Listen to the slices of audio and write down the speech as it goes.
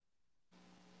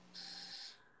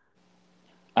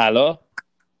Hello?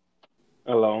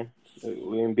 Hello.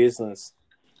 We're in business.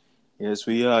 Yes,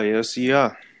 we are. Yes, we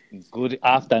are. Good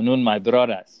afternoon, my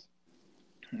brothers.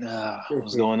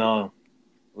 What's going on?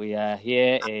 We are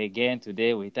here again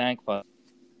today. We thank for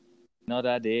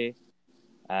another day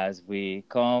as we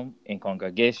come in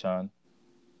congregation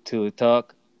to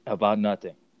talk about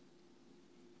nothing.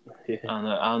 I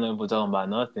don't know if we're talking about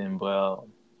nothing, but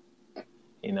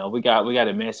we got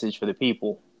a message for the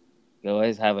people. We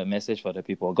always have a message for the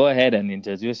people. Go ahead and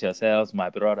introduce yourselves, my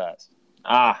brothers.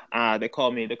 They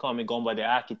call me going by the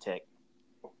architect.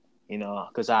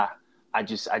 Because I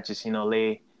just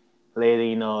lay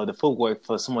the footwork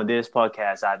for some of this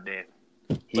podcast out there.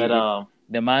 But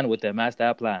the man with the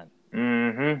master plan.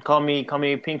 Call me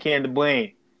Pinky and the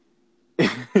Brain.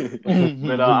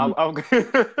 But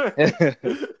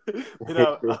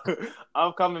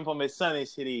I'm coming from a sunny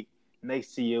city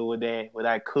next to you with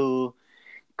that cool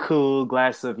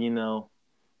glass of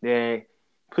that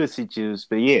pussy juice.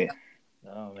 But yeah.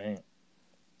 Oh man,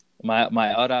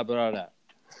 my other brother.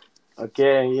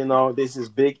 Okay, this is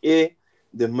Big A,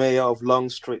 the mayor of Long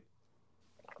Street.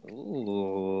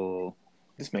 Ooh,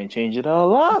 this man changed it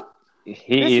all up.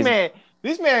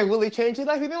 This man really changed it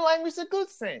up. He didn't like Mr. Good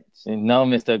Sense. No,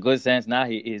 Mr. Good Sense. Now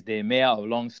he is the mayor of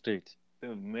Long Street.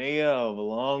 The mayor of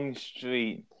Long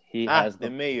Street.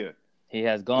 The mayor. He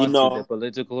has gone to the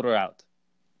political route.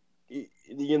 It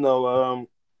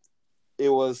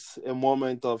was a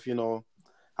moment of,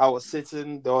 I was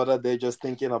sitting the other day just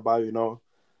thinking about,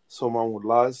 someone would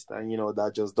last, and,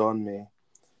 that just dawned me.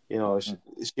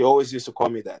 She always used to call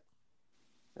me that.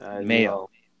 Mayor.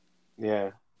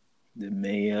 Yeah. The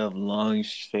mayor of Long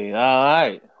Street. All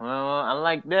right. Well, I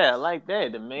like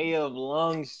that. The mayor of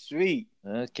Long Street.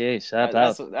 Okay, shout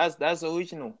out. That's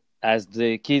original. As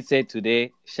the kids say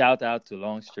today, shout out to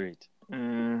Long Street.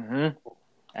 Mm-hmm.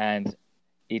 And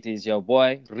it is your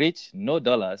boy, Rich, no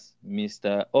dollars,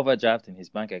 Mr. Overdraft in his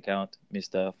bank account.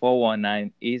 Mr.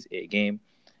 419 is a game.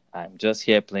 I'm just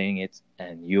here playing it,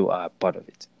 and you are part of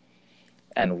it.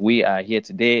 And we are here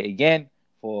today again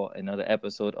for another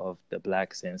episode of the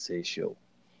Black Sensei Show.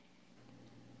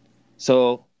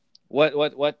 So,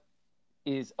 what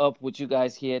is up with you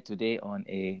guys here today on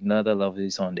another lovely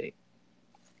Sunday?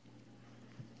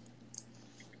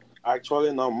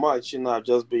 Actually, not much. I've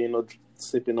just been,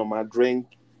 sipping on my drink,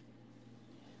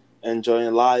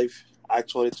 enjoying life.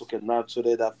 Actually, took a nap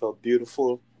today that felt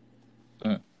beautiful.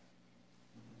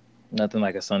 Nothing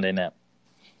like a Sunday nap.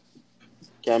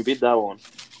 Can't beat that one.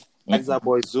 Like that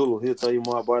boy Zulu, he'll tell you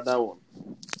more about that one.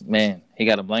 Man, he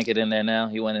got a blanket in there now.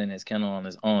 He went in his kennel on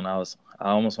his own. I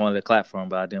almost wanted to clap for him,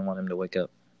 but I didn't want him to wake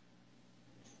up.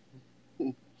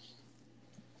 I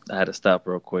had to stop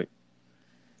real quick.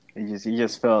 You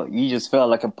just felt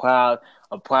like a proud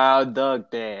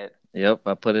dog dad. Yep,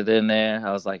 I put it in there.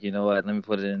 I was like, you know what? Let me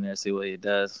put it in there, see what he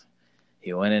does.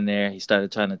 He went in there. He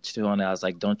started trying to chew on it. I was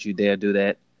like, don't you dare do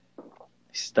that.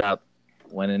 He stopped,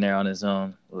 went in there on his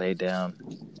own, laid down,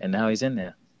 and now he's in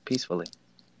there peacefully.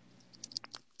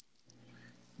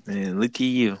 Man, look at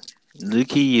you.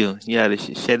 You had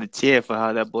to shed a tear for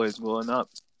how that boy's growing up.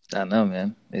 I know,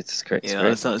 man. It's crazy.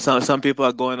 Some people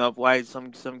are going up white.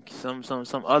 Some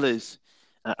others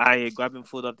are grabbing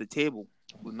food off the table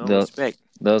with no respect.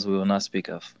 Those we will not speak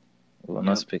of. We will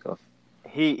not speak of.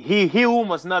 He who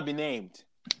must not be named.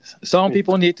 Some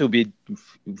people need to be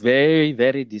very,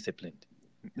 very disciplined.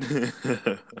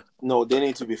 No, they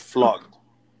need to be flogged.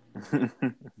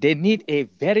 They need a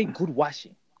very good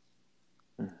washing.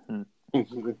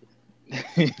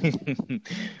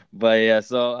 But yeah,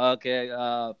 so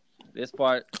okay, this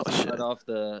part start off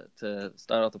the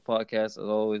podcast. As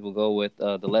always, we'll go with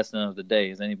the lesson of the day.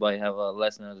 Does anybody have a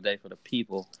lesson of the day for the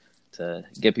people to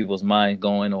get people's mind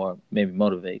going or maybe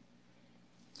motivate?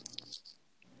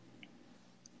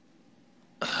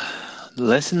 The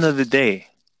lesson of the day.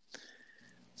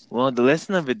 Well, the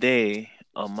lesson of the day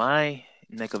on my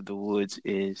neck of the woods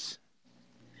is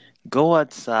go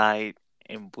outside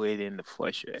and breathe in the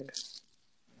fresh air.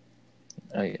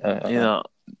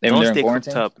 Don't stay cooped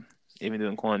up even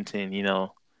during quarantine.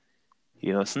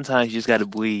 Sometimes you just gotta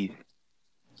breathe.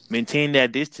 Maintain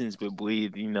that distance, but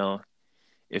breathe.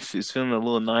 If it's feeling a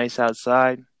little nice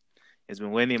outside, it's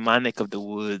been raining in my neck of the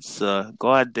woods.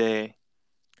 Go out there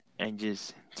and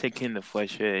just take in the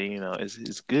fresh air.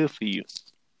 It's good for you.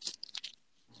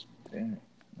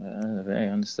 Very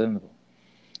understandable.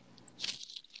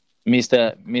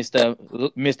 Mr.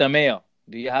 Mayor,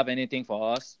 do you have anything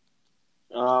for us?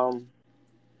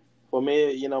 For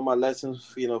me, my lessons,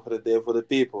 for the day for the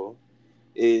people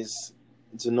is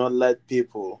do not let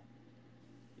people,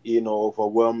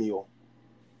 overwhelm you.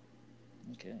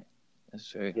 Okay,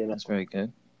 that's very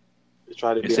good. They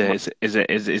try to be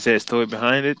is there a story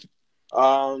behind it?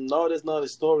 No, there's not a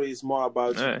story. It's more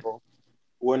about, Right.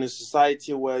 we're in a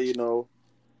society where,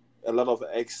 a lot of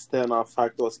external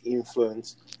factors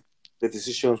influence the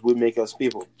decisions we make as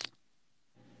people.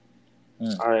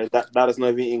 And that does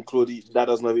not even include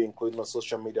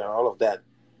social media and all of that.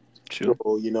 True.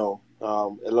 So,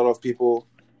 a lot of people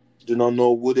do not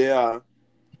know who they are.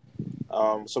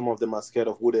 Some of them are scared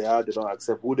of who they are. They don't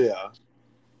accept who they are.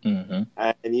 Mm-hmm.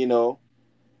 And,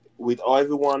 with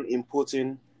everyone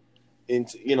inputting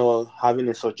into, having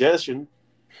a suggestion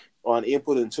or an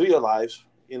input into your life,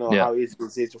 how easy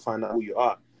it is to find out who you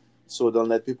are. So don't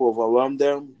let people overwhelm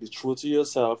them. Be true to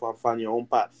yourself and find your own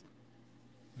path.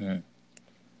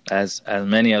 As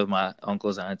many of my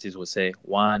uncles and aunties would say,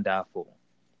 wonderful.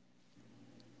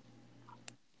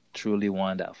 Truly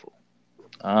wonderful.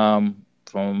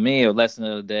 For me, a lesson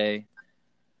of the day,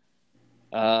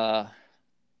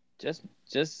 just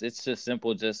it's just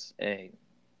simple. Just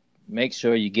make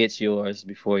sure you get yours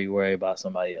before you worry about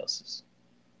somebody else's.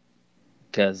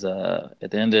 Because at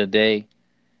the end of the day,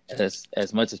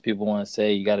 as much as people want to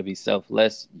say you got to be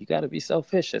selfless, you got to be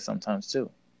selfish at sometimes too.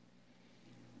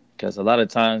 Because a lot of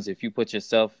times, if you put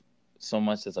yourself so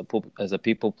much as a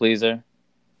people pleaser,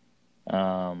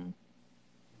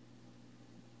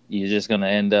 you're just gonna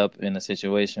end up in a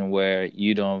situation where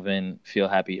you don't even feel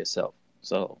happy yourself.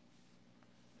 So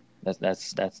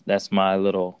that's my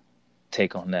little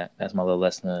take on that. That's my little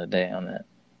lesson of the day on that.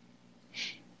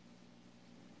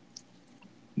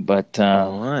 But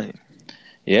all right.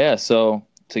 Yeah. So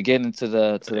to get into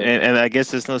the and I guess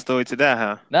there's no story to that,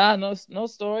 huh? Nah, no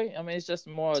story. I mean, it's just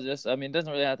more it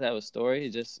doesn't really have to have a story.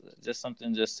 It's just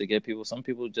something just to get people. Some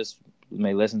people just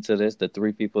may listen to this. The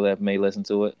 3 people that may listen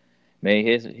to it may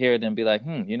hear it and be like,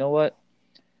 you know what?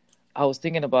 I was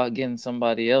thinking about getting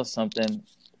somebody else something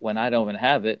when I don't even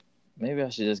have it. Maybe I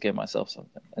should just get myself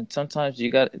something. And sometimes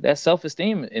you got that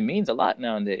self-esteem. It means a lot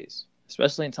nowadays,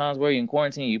 especially in times where you're in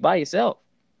quarantine. You by yourself.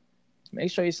 Make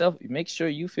sure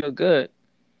you feel good.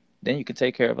 Then you can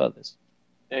take care of others.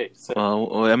 Hey,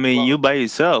 I mean, you by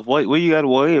yourself. What you got to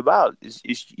worry about?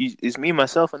 It's me,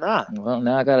 myself, and I. Well,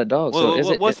 now I got a dog.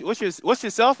 So what's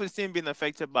your self-esteem being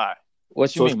affected by?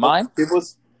 What you mean, mine?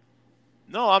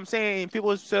 No, I'm saying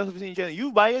people's self-esteem in general.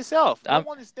 You by yourself. No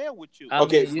one is there with you.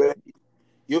 But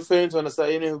you're failing to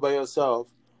understand, even by yourself,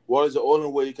 what is the only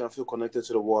way you can feel connected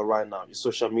to the world right now? It's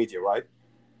social media, right?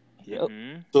 Yep.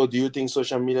 Mm-hmm. So do you think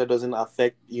social media doesn't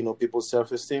affect, people's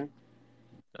self-esteem?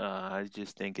 I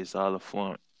just think it's all a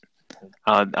front.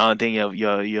 I don't think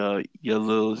your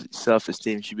little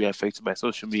self-esteem should be affected by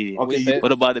social media. Okay,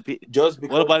 what about the people?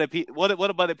 What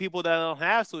about the people that don't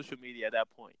have social media at that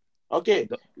point? Okay,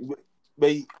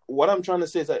 but what I'm trying to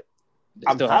say is that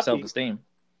I'm still happy. Have self-esteem.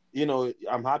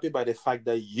 I'm happy by the fact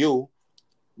that you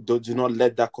do not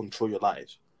let that control your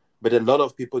life. But a lot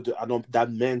of people are not that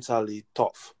mentally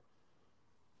tough.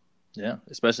 Yeah,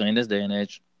 especially in this day and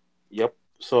age. Yep.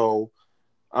 So,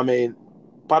 I mean,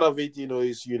 part of it,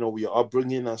 is your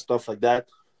upbringing and stuff like that.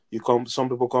 Some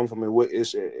people come from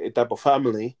a type of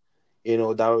family,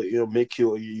 that make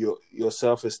your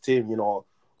self-esteem,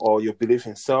 or your belief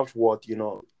in self-worth,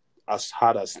 as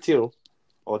hard as steel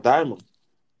or diamond.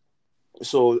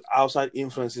 So outside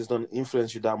influences don't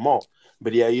influence you that more.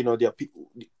 But yeah, there are people.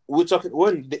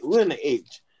 We're in an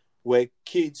age where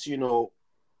kids,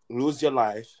 lose their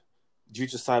life due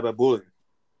to cyberbullying.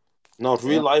 Not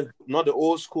real life, not the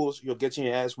old schools. You're getting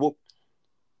your ass whooped.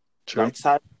 True. Like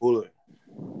cyberbullying.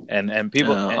 And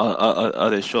people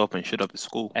others show up and shut up at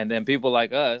school. And then people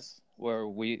like us, where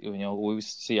we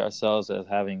see ourselves as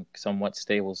having somewhat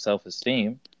stable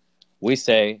self-esteem, we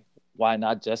say, why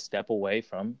not just step away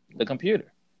from the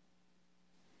computer?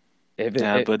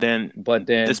 But then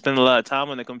they spend a lot of time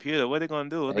on the computer. What are they going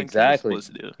to do? What exactly. Are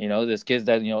supposed to do? There's kids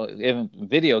that, even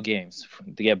video games,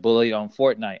 they get bullied on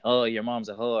Fortnite. Oh, your mom's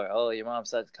a whore. Oh, your mom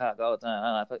sucks cock all the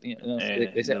time.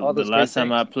 They say all those the last time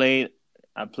things.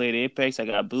 I played Apex, I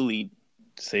got bullied.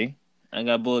 See? I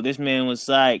got bullied. This man was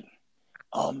like,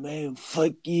 oh, man,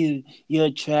 fuck you. You're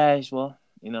trash. Well,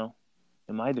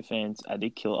 in my defense, I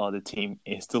did kill all the team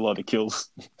and still all the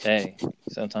kills. Hey,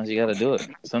 sometimes you got to do it.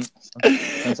 Sometimes.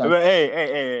 But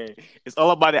hey. It's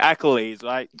all about the accolades,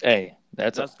 right? Hey,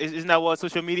 isn't that what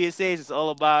social media says? It's all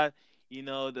about,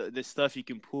 the stuff you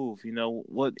can prove.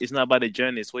 It's not about the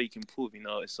journey. It's what you can prove.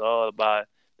 It's all about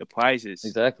the prizes.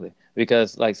 Exactly.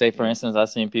 Because, like, say, for instance, I've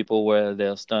seen people where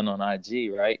they'll stun on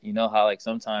IG, right? You know how, like,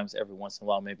 sometimes every once in a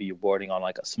while, maybe you're boarding on,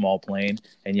 like, a small plane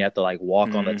and you have to, like,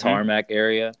 walk on the tarmac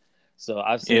area. So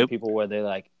I've seen people where they,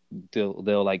 like,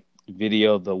 they'll, like,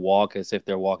 video the walk as if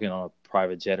they're walking on a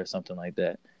private jet or something like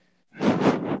that.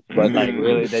 But like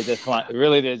really,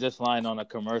 they're just flying on a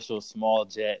commercial small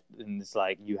jet, and it's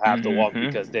like you have to walk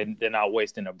because they're not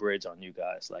wasting a bridge on you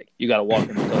guys. Like you got to walk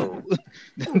in the code.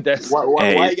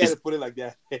 Why you gotta put it like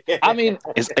that? I mean,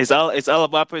 it's all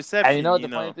about perception. And you know the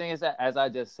funny thing is that as I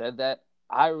just said that,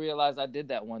 I realized I did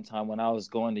that one time when I was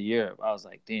going to Europe. I was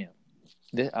like, damn.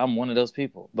 I'm one of those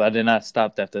people, but then I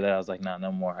stopped after that. I was like, nah,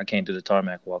 no more. I can't do the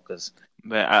tarmac walk because.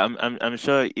 But I'm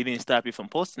sure it didn't stop you from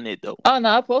posting it though. Oh no,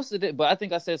 I posted it, but I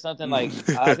think I said something like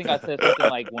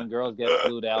when girls get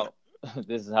flued out,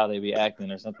 this is how they be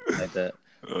acting or something like that.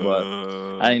 But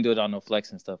I didn't do it on no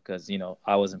flexing stuff because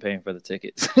I wasn't paying for the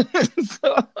tickets,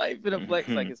 so I ain't finna flex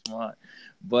like it's mine.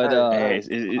 But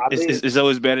it's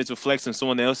always better to flex on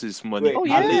someone else's money. Oh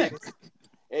yeah.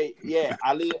 Hey, yeah,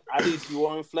 at least you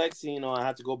weren't flexing. I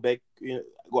had to go back,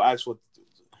 go ask for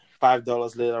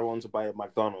 $5 later on to buy a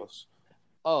McDonald's.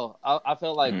 Oh, I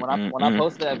felt like when I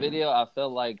posted that video, I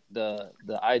felt like the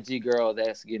IG girl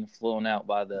that's getting flown out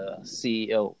by the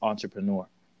CEO entrepreneur.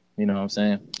 You know what I'm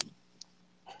saying?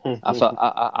 I felt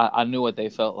I knew what they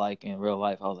felt like in real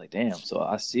life. I was like, damn. So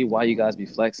I see why you guys be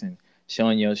flexing,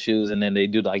 showing your shoes, and then they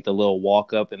do like the little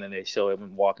walk up, and then they show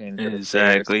him walking into the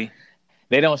stairs.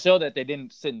 They don't show that they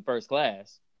didn't sit in first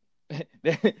class.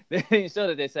 they didn't show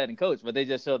that they sat in coach, but they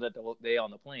just show that they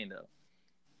on the plane though.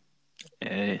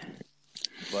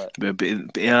 But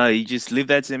you just leave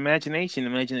that to imagination.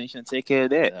 Imagination take care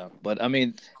of that. Yeah, but I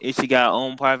mean, if she got her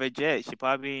own private jet, she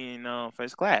probably in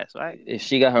first class, right? If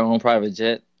she got her own private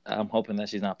jet, I'm hoping that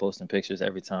she's not posting pictures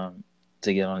every time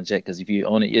to get on a jet. Because if you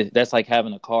own it, that's like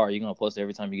having a car. You're gonna post it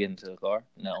every time you get into the car?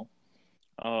 No.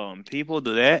 People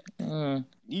do that.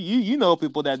 You know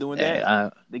people that doing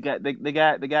that. They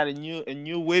got a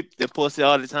new whip. They post it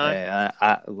all the time.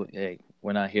 Hey,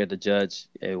 we're not here to judge.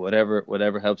 Hey,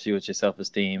 whatever helps you with your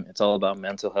self-esteem. It's all about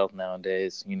mental health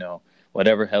nowadays.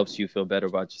 Whatever helps you feel better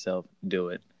about yourself, do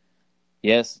it.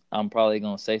 Yes, I'm probably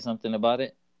gonna say something about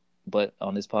it, but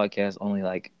on this podcast, only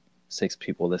like 6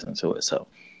 people listen to it, so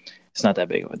it's not that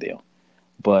big of a deal.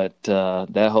 But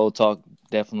that whole talk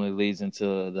definitely leads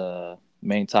into the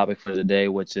main topic for today,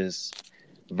 which is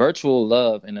virtual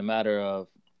love in a matter of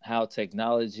how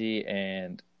technology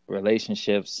and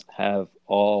relationships have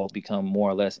all become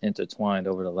more or less intertwined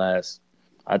over the last,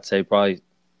 I'd say probably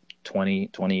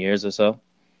 20 years or so.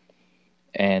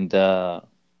 And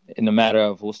in the matter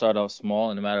of, we'll start off small,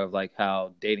 in the matter of like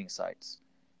how dating sites,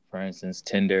 for instance,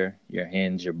 Tinder, your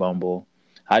Hinge, your Bumble,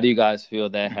 how do you guys feel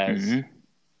that has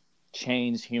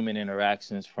changed human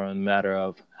interactions from the matter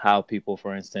of how people,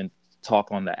 for instance,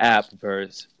 talk on the app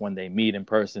versus when they meet in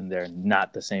person, they're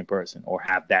not the same person or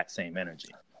have that same energy?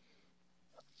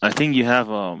 I think you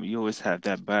always have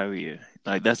that barrier.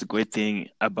 Like that's a great thing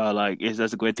about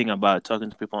that's a great thing about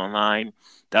talking to people online.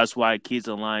 That's why kids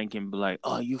online can be like,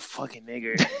 "Oh, you fucking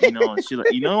nigger," shit. You know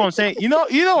what I'm saying? You know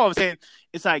what I'm saying?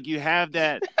 It's like you have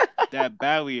that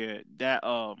barrier that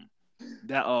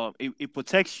it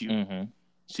protects you,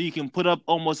 so you can put up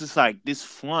almost just like this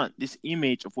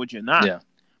image of what you're not. Yeah.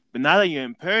 But now that you're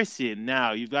in person,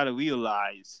 now you've got to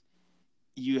realize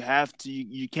you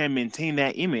can't maintain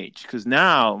that image because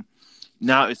now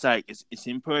it's like it's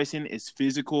in person, it's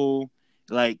physical.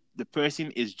 Like the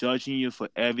person is judging you for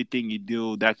everything you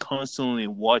do. They're constantly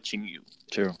watching you.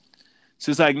 True.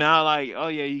 So it's like now, like, oh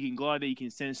yeah, you can go out there, you can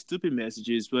send stupid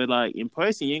messages, but like in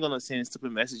person, you ain't gonna send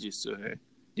stupid messages to her.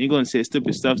 You ain't gonna say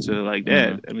stupid stuff to her like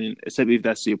that. I mean, except if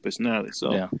that's your personality.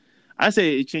 So yeah. I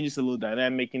say it changes a little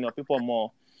dynamic.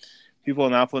 People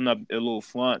are now putting up a little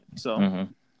front. So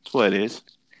that's what it is.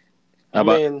 How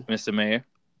about Mr. Mayor?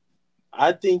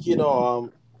 I think, I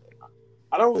don't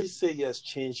really say it has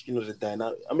changed, the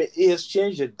dynamic. I mean, it has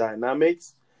changed the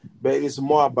dynamics, but it's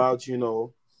more about,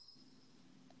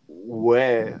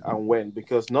 where and when.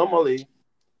 Because normally,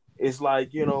 it's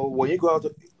like, when you go out,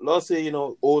 let's say,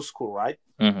 old school, right?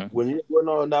 When you're going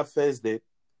on that first date,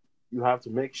 you have to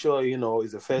make sure,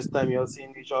 it's the first time you're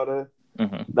seeing each other.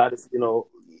 That is,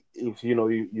 if,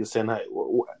 you send her,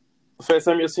 first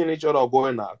time you're seeing each other or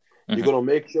going out, you're going to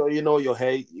make sure, your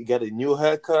hair, you get a new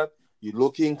haircut, you're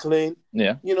looking clean.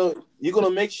 Yeah. You're going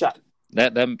to make shot.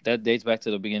 That dates back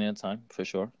to the beginning of time, for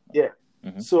sure. Yeah.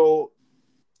 So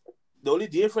the only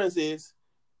difference is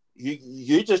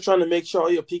you're just trying to make sure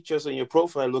your pictures and your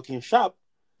profile looking sharp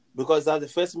because that's the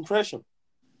first impression.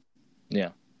 Yeah.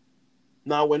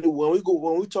 Now, when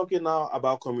we're talking now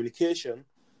about communication,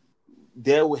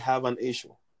 there we have an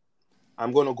issue.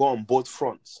 I'm going to go on both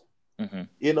fronts. On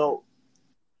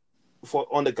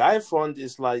the guy front,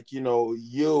 it's like,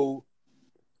 you're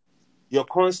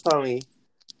constantly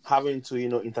having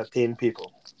to, entertain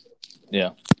people.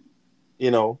 Yeah.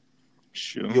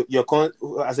 Sure.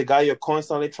 As a guy, you're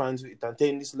constantly trying to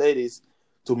entertain these ladies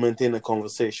to maintain a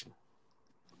conversation.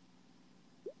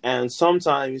 And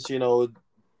sometimes,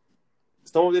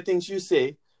 some of the things you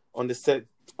say on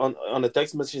the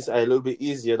text messages are a little bit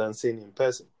easier than saying in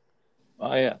person.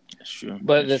 Oh yeah, sure.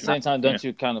 But at the same time, don't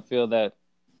you kind of feel that?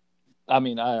 I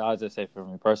mean, I'll just say for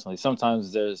me personally,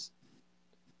 sometimes there's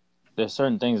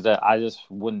certain things that I just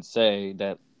wouldn't say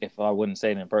that if I wouldn't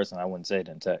say it in person, I wouldn't say it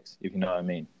in text. If you know what I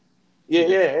mean.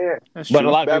 Yeah. That's but true.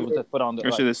 a lot of people just put on the.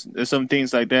 Like, there's some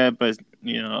things like that, but a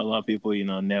lot of people,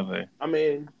 never. I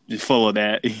mean, just follow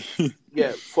that.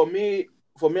 Yeah, for me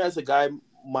as a guy,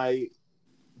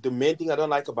 the main thing I don't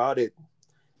like about it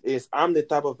is I'm the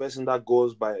type of person that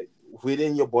goes by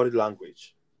reading your body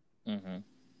language,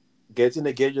 getting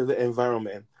a gauge of the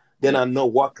environment. Then I know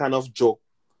what kind of joke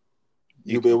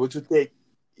you'll be able to take.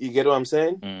 You get what I'm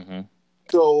saying? Mm-hmm.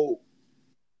 So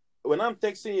when I'm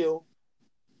texting you,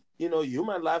 you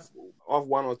might laugh off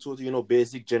one or two,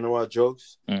 basic general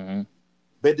jokes. Mm-hmm.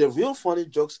 But the real funny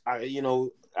jokes are,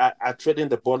 are treading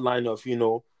the borderline of,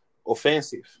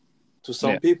 offensive to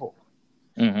some people.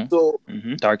 Mm-hmm. So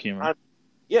dark humor.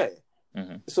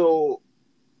 So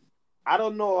I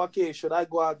don't know. Okay, should I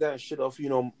go out there and shoot off,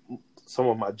 some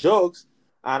of my jokes?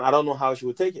 And I don't know how she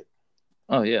would take it.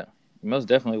 Oh yeah, most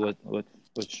definitely with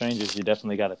strangers, you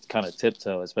definitely got to kind of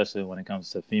tiptoe, especially when it comes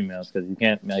to females, because you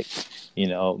can't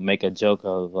make a joke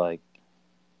of like,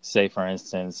 say for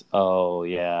instance, oh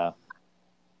yeah,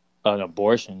 an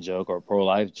abortion joke or a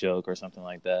pro-life joke or something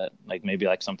like that, like maybe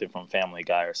like something from Family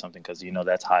Guy or something, because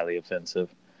that's highly offensive.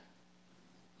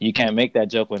 You can't make that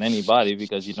joke with anybody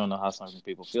because you don't know how some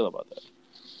people feel about that.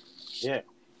 Yeah.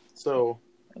 So,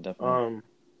 definitely.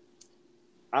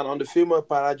 And on the female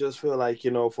part, I just feel like,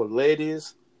 for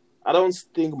ladies, I don't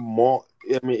think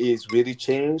it's really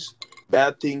changed. But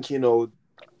I think, I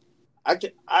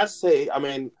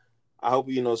hope,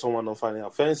 someone don't find it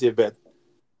offensive, but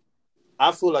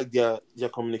I feel like their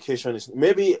communication is,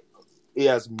 maybe it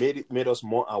has made us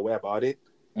more aware about it.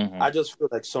 Mm-hmm. I just feel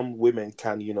like some women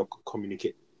can,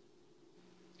 communicate.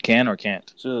 Can or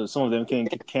can't? So some of them can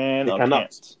they or cannot.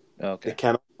 Can't. Okay. They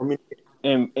cannot communicate.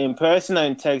 In person or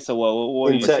in text, or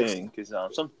what are you saying? Because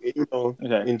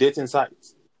in dating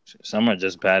sites, some are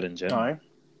just bad in general. All right.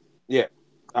 Yeah,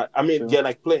 I mean, they're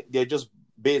like plain. They're just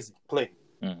basic plain.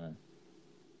 Mm-hmm.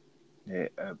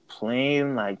 Yeah,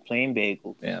 plain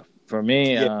bagel. Yeah, for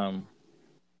me,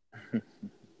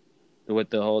 with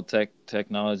the whole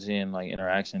technology and like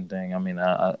interaction thing, I mean,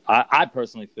 I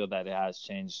personally feel that it has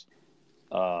changed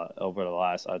over the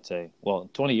last, I'd say,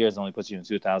 20 years only puts you in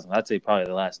 2000. I'd say probably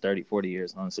the last 30, 40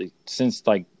 years, honestly, since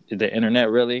like the internet,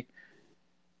 really,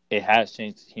 it has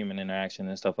changed human interaction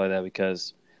and stuff like that.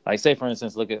 Because, like, say for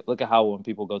instance, look at how when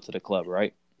people go to the club,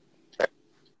 right?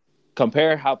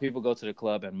 Compare how people go to the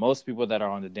club, and most people that are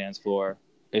on the dance floor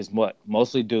is what?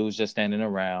 Mostly dudes just standing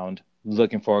around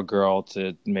looking for a girl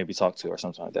to maybe talk to or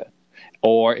something like that.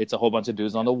 Or it's a whole bunch of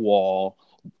dudes on the wall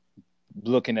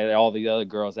looking at all the other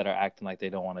girls that are acting like they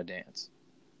don't want to dance,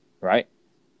 right?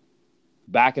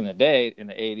 Back in the day, in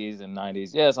the 80s and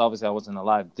 90s, yes, obviously I wasn't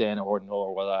alive then,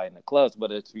 nor was I in the clubs,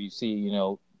 but if you see,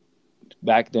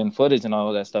 back then footage and all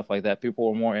of that stuff like that, people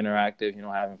were more interactive,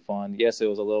 having fun. Yes, it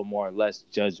was a little more less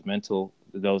judgmental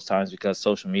those times because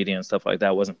social media and stuff like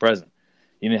that wasn't present.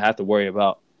 You didn't have to worry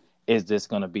about, is this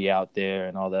going to be out there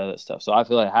and all that other stuff. So I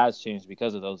feel like it has changed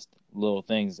because of those little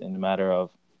things in the matter of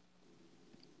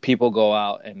people go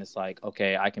out and it's like,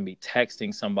 okay, I can be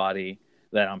texting somebody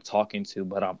that I'm talking to,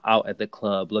 but I'm out at the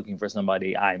club looking for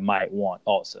somebody I might want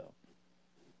also.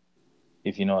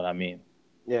 If you know what I mean.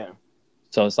 Yeah.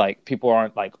 So it's like people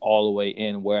aren't like all the way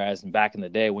in, whereas back in the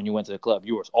day when you went to the club,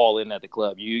 you were all in at the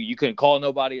club. You couldn't call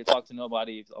nobody or talk to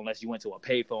nobody unless you went to a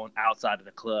payphone outside of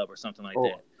the club or something like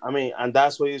that. I mean, and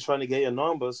that's where you're trying to get your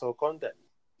number, so contact.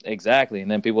 Exactly. And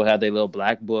then people had their little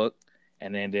black book,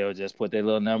 and then they'll just put their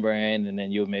little number in, and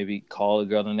then you'll maybe call a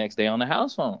girl the next day on the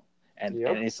house phone. And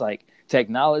it's like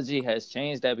technology has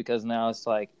changed that because now it's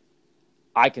like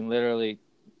I can literally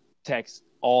text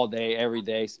all day, every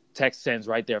day. Text sends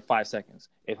right there 5 seconds.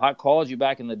 If I called you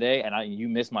back in the day and you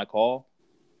missed my call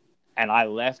and I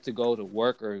left to go to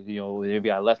work or, maybe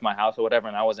I left my house or whatever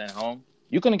and I wasn't home,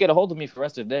 you couldn't get a hold of me for the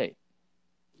rest of the day.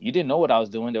 You didn't know what I was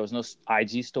doing. There was no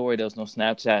IG story. There was no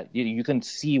Snapchat. You couldn't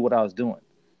see what I was doing.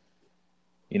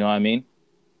 You know what I mean?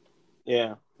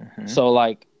 Yeah. Mm-hmm. So,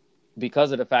 like,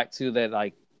 because of the fact, too, that,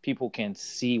 like, people can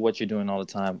see what you're doing all the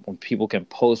time, when people can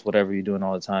post whatever you're doing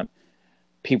all the time,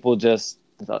 people just,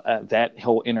 that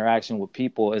whole interaction with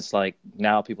people, it's like,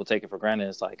 now people take it for granted.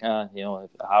 It's like, if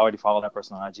I already follow that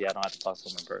person on IG, I don't have to talk to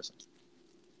them in person.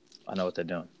 I know what they're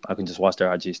doing. I can just watch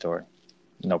their IG story.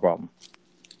 No problem.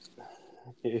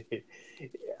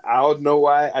 I don't know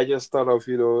why. I just thought of,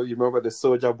 you remember the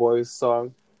Soulja Boy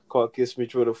song called "Kiss Me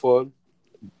Through the Phone"?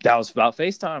 That was about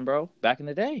FaceTime, bro. Back in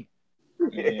the day.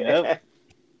 Yep.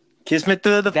 Kiss me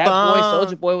through the that phone. boy,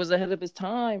 Soulja Boy, was ahead of his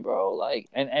time, bro. Like,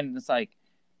 and it's like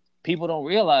people don't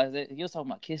realize it. He was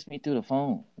talking about kiss me through the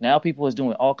phone. Now people is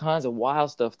doing all kinds of wild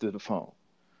stuff through the phone.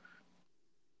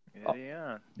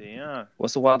 Yeah, they are.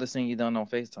 What's the wildest thing you done on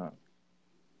FaceTime?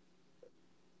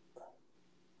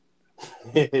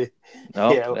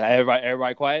 No, Yeah.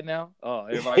 everybody quiet now. Oh,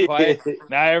 everybody quiet.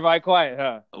 Now everybody quiet,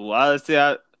 huh? Well, honestly,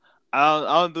 I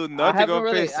don't do nothing on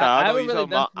FaceTime. I don't really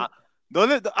done. I don't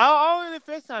really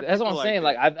FaceTime. That's what I'm saying.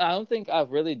 Like, I don't think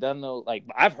I've really done no. Like,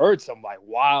 I've heard some like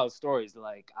wild stories.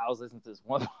 Like, I was listening to this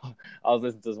one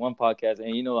podcast,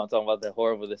 and you know what I'm talking about, the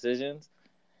horrible decisions.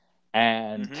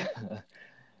 And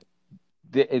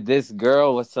this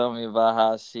girl was telling me about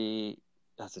how she.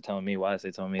 That's telling me why is they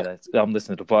telling me that I'm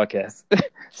listening to the podcast.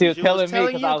 she was telling me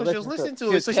because I was listening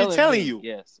to it. So she's telling you.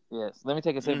 Yes. Let me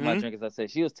take a sip of my drink. As I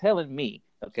said, she was telling me,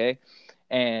 okay,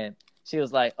 and she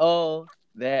was like, "Oh,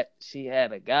 that she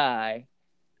had a guy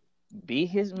beat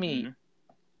his meat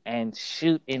and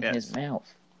shoot in his mouth."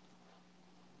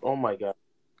 Oh my God!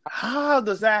 How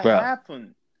does that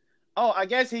happen? Oh, I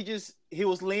guess he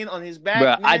was laying on his back.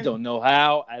 Bro, I don't know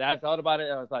how. And I thought about it.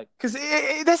 And I was like, because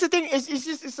that's the thing.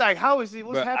 It's like, how is it?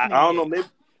 What's happening? I don't know. Maybe.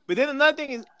 But then another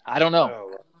thing is, I don't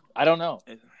know. I don't know.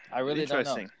 I really don't know.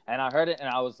 Interesting. And I heard it, and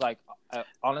I was like,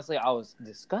 honestly, I was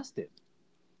disgusted.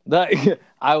 Like,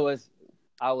 I was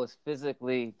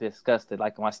physically disgusted.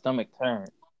 Like, my stomach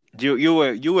turned. You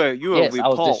were yes, repulsed. I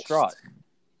was distraught.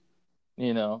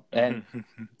 You know, and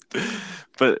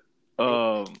but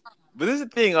this is the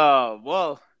thing.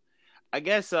 Well, I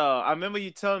guess I remember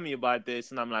you telling me about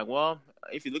this, and I'm like, well,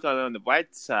 if you look at it on the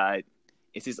right side,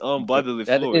 it's his own bodily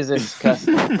fluid. That is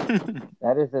disgusting.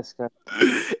 That is disgusting.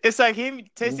 It's like him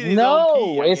tasting his own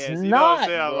pee. No, it's not,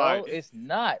 bro. Like, it's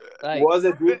not. Like, was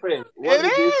it different?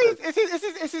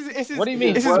 It's his. What do you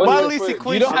mean? It's his bodily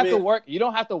sequence. You don't have to work. You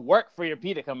don't have to work for your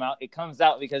pee to come out. It comes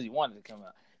out because you want it to come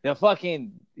out. The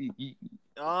fucking.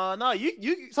 No,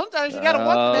 you sometimes you gotta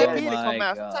work for that pee to come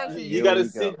out. Sometimes you gotta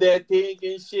sit there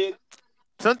thinking shit.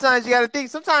 Sometimes you gotta think.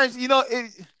 Sometimes you gotta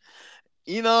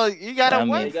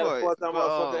wait for it.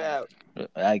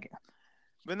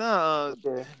 But no,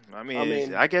 I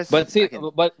mean, I guess. But see,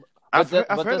 I've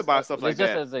heard about stuff like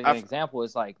that. Just as an example,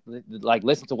 it's like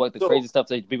listen to what the crazy stuff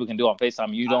that people can do on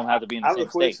FaceTime. You don't have to be in the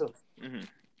same state.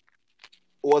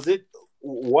 Was it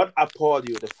what appalled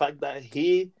you? The fact that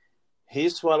he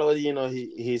swallowed,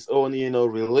 his own,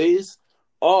 release,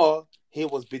 or he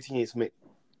was beating his mate?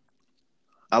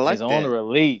 I like his own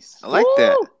release. I like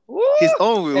that. His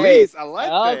own release. I like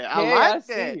that. I like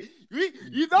that.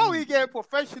 We get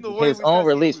professional. His own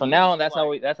release. From now on, that's how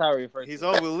we refer to his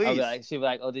own release. She'll be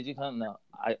like, "Oh, did you come?" No,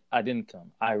 I didn't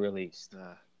come. I released.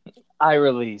 I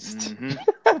released.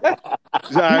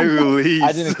 Mm-hmm. I released.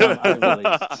 I didn't come. I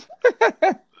released.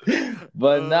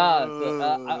 But nah. So,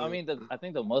 I mean, I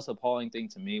think the most appalling thing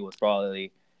to me was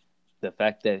probably the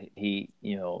fact that he,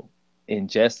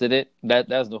 ingested it.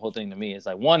 That's the whole thing to me. It's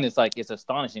like, one, it's like, it's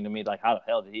astonishing to me, like, how the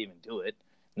hell did he even do it?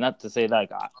 Not to say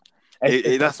like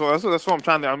that's what I'm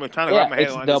trying to wrap my head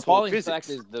on. The appalling fact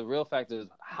is, the real fact is,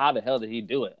 how the hell did he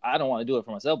do it? I don't want to do it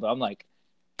for myself, but I'm like,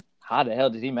 how the hell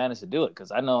did he manage to do it?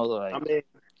 Because I know, like, I mean,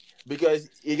 because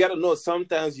you got to know,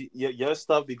 sometimes your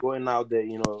stuff be going out there,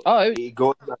 it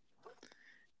goes out.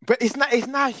 But it's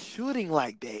not shooting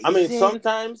like that. I mean,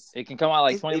 sometimes it can come out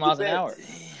like 20 miles an hour.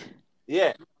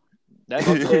 Yeah. That's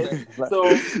okay.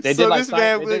 So they did like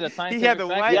he had the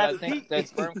right. I think that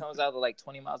sperm comes out at like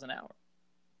 20 miles an hour.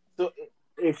 So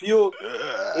if you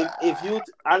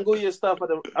angle your stuff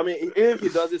even if he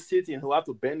does it sitting, he'll have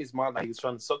to bend his mouth like he's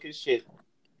trying to suck his shit.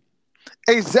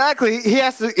 Exactly. He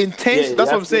has to intentionally.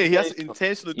 That's what I'm saying. He has to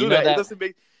intentionally do that. It doesn't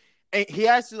make. And he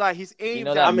has to, like, his aim.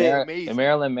 The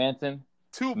Marilyn Manson.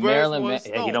 He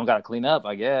don't got to clean up,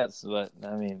 I guess. But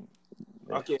I mean.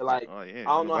 Okay, like, I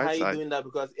don't know how you're doing that,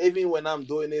 because even when I'm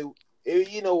doing it,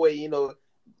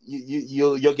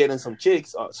 you're getting some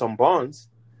chicks, some bonds.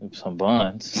 Some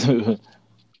bonds.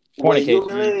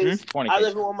 Fornication. I don't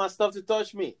even want my stuff to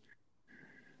touch me.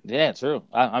 Yeah, true.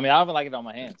 I mean, I even like it on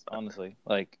my hands, honestly.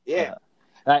 Like, yeah.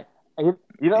 Yes.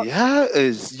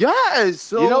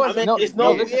 So, it's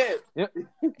no weird.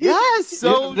 Yes,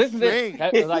 so strange.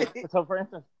 Like, so for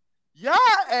instance, y'all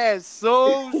is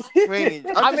so strange.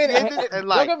 Don't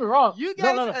get me wrong. You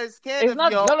guys are scared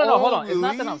of your hold on. It's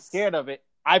not that I'm scared of it.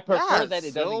 I prefer that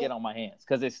it doesn't get on my hands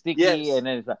because it's sticky and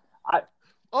then it's like,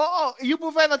 You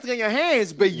prefer not to get your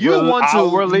hands, but you want to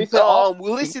release it all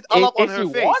up on her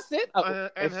face. Wants it,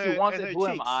 if she wants it, who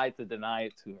am I to deny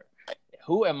it to her?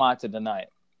 Who am I to deny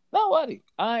it? Nobody.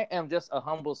 I am just a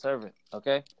humble servant.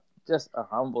 Okay, just a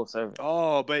humble servant.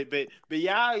 Oh, but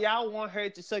y'all want her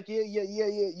to suck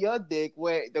your dick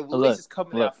where the release is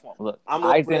coming out from. Look,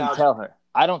 I didn't tell her.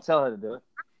 I don't tell her to do it.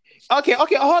 Okay,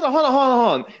 hold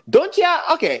on. Don't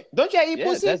y'all eat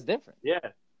pussy? That's different. Yeah.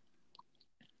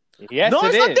 Yes, no,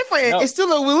 it's not different. No. It's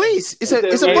still a release. It's a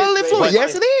bodily fluid.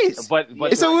 Yes, it is. But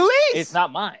it's a release. It's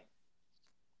not mine.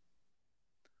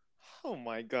 Oh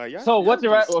my God! So what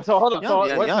you're so hold on. So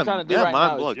what you're trying to do right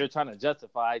now is you're trying to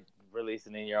justify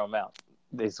releasing in your own mouth.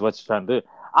 This is what you're trying to do.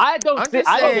 I don't. It's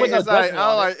not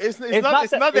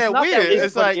that weird.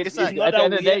 It's like at the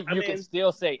end of the day, you can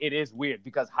still say it is weird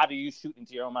because how do you shoot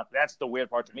into your own mouth? That's the weird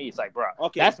part to me. It's like, bro,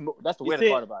 that's the weird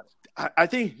part about it. I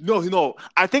think no.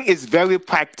 I think it's very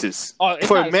practiced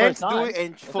for a man to do it,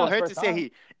 and for her to say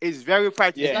he is very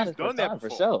practiced. Yeah, he's done that before.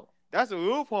 For sure. That's the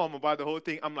real problem about the whole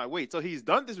thing. I'm like, wait, so he's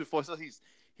done this before? So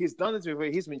he's done this before.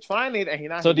 He's been trying it, and he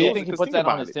not. So do you think he puts that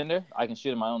on his Tinder? I can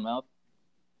shoot in my own mouth.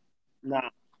 Nah.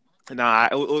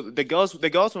 The girls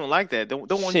won't like that. Don't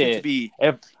want you to be.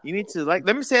 You need to like.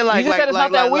 Let me say like. You just said it's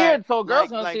not that weird, so girls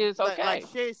gonna see it's okay. Like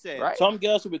Shay said, right? Some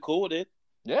girls will be cool with it.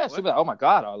 Yeah, she'll be like, "Oh my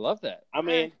God, I love that." I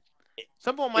mean,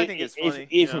 some people might think it's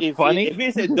funny. If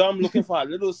it's a dumb looking for a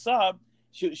little sub,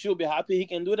 she'll be happy he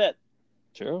can do that.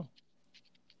 True.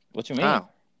 What you mean?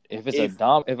 If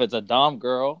it's a dom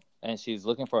girl and she's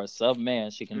looking for a sub man,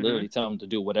 she can literally tell him to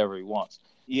do whatever he wants.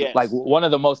 Yes. Like one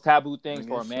of the most taboo things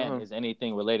for a man is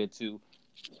anything related to,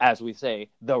 as we say,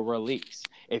 the release.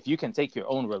 If you can take your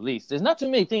own release, there's not too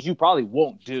many things you probably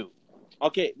won't do.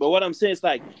 Okay, but what I'm saying is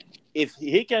like, if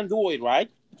he can do it,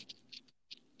 right?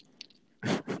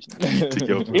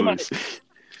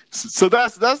 So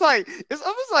that's like it's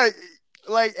almost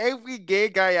like every gay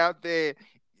guy out there.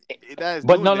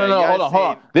 But no, hold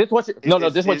on. This is what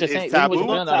you're saying.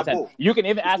 You can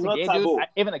even ask a gay dude.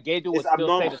 Even a gay dude would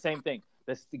still say the same thing.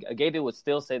 A gay dude would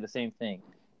still say the same thing,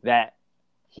 that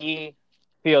he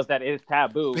feels that it is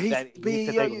taboo.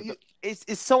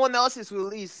 It's someone else's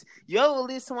release. Your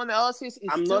release, someone else's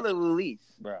is still a release,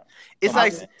 bro. It's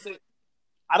like.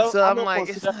 I don't. So I'm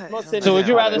like. So would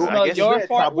you rather smell your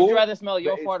fart? Would you rather smell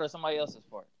your fart or somebody else's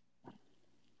fart?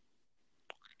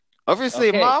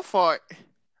 Obviously, my fart.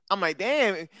 I'm like,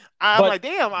 damn. But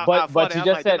you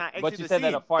just said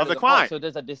that a fart is a fart. So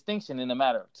there's a distinction in the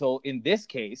matter. So in this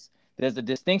case, there's a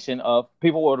distinction of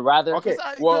people would rather. Okay.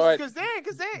 Because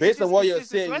based on what you're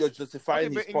saying, you're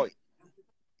justifying his point.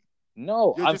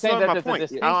 No, I'm saying that there's a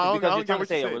distinction because you're trying to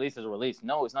say a release is a release.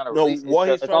 No, it's not a release.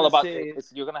 It's all about.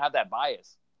 You're gonna have that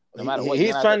bias, no matter what.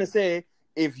 He's trying to say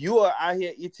if you are out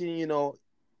here eating,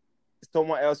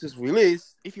 someone else's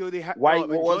release, if you already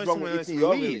what's wrong with eating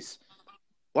your release?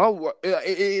 Well,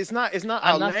 it's not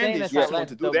outlandish for someone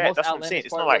to do that. That's what I'm saying.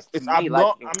 It's not like it's not. I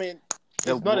mean,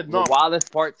 it's not a norm. The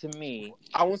wildest part to me,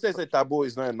 I won't say it's a taboo.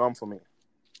 It's not a norm for me.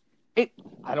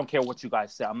 I don't care what you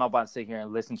guys say. I'm not about to sit here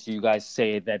and listen to you guys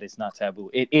say that it's not taboo.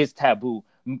 It is taboo.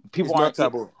 People aren't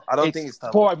taboo. I don't think it's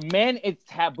taboo. For men, it's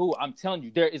taboo. I'm telling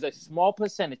you, there is a small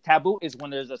percentage. Taboo is when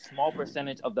there's a small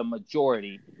percentage of the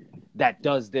majority that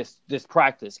does this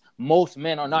practice. Most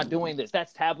men are not doing this.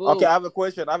 That's taboo. Okay, I have a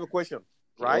question.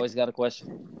 Right? You always got a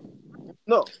question.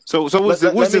 No. So what's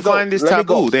define this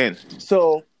taboo then?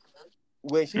 So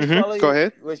when she go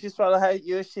ahead. When she swallow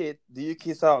your shit, do you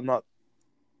kiss her or not?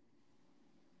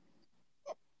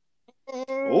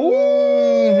 Ooh,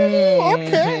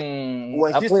 okay.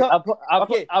 When I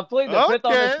plead the fifth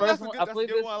on this first one. I plead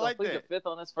the fifth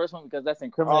on this first one because that's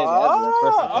incriminating evidence.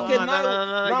 Okay,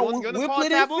 no, we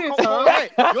plead the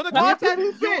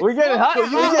fifth. We're getting hot. We're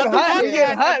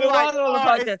getting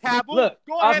hot. Taboo. Look,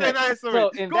 go ahead and answer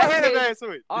it. Go ahead and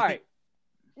answer it. All right.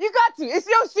 You got to. It's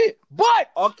your shit. But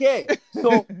okay.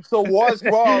 So what's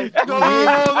wrong? No.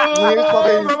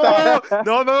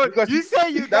 You say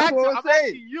you got to. I'm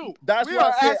asking you. That's what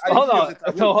I said. Hold on.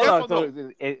 So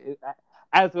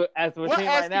as we're saying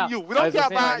right now, we don't care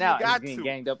about now, it's being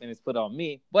ganged up and it's put on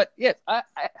me. But yes,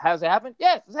 has it happened?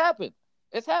 Yes, it's happened.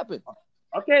 It's happened.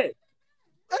 Okay.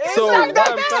 So what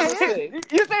I'm trying to say,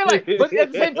 you say like, but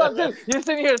at the same time too, you're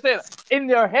sitting here saying in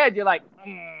your head, you're like.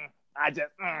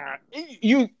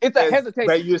 It's a hesitation.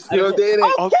 But you still did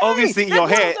it. Okay, obviously in your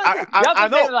head. I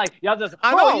know. Like y'all just.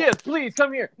 Oh yes, please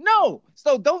come here. No,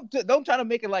 so don't try to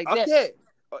make it like that. Okay,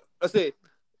 I say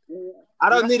I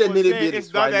don't need a nitty bitty.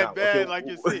 It's not that bad, like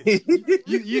you said.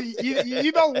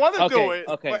 You don't want to do it,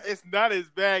 but it's not as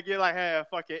bad. You're like, hey,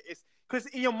 fuck it. It's because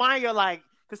in your mind you're like,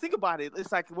 Because think about it.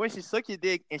 It's like when she suck your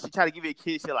dick and she try to give you a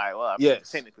kiss, you're like, well,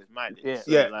 technically it's my dick. Yeah.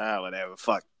 So you're like, whatever,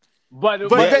 fuck. But you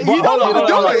don't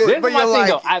do it. This is my thing, like...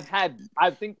 though.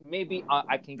 I think maybe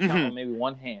I can count on maybe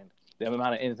one hand the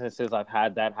amount of instances I've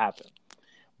had that happen.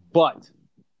 But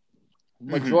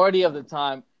majority of the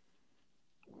time,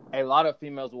 a lot of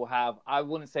females will have, I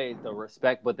wouldn't say the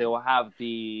respect, but they will have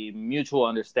the mutual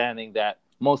understanding that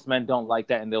most men don't like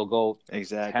that, and they'll go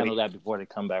handle that before they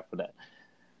come back for that.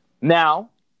 Now,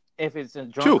 if it's a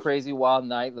drunk, crazy, wild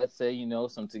night, let's say, you know,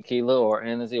 some tequila or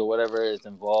Hennessy or whatever is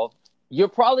involved, you're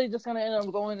probably just going to end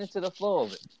up going into the flow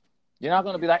of it. You're not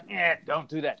going to be like, don't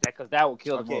do that, because that will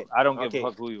kill the mood. I don't give a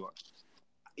fuck who you are.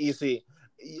 You see,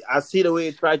 I see the way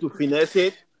you try to finesse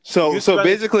it. So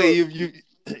basically,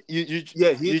 he's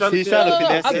trying to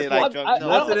finesse it like drunk.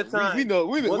 Most of the time, we know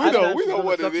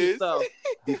what it is.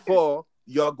 Before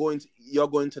you're going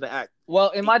to the act. Well,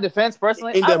 in my defense,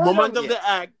 personally, in the moment of the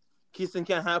act, kissing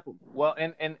can happen. Well,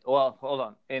 hold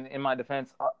on. In my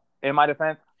defense,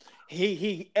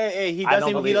 he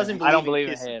doesn't believe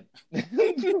in head.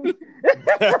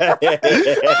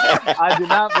 I do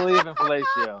not believe in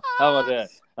fellatio. How about that?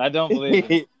 I don't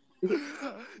believe in it.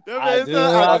 I do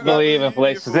not believe in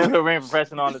fellatio. Since we're being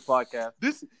professional on this podcast.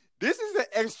 This is the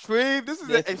extreme. This is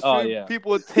the extreme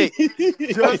people take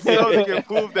just so they can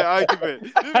prove their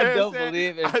argument. I don't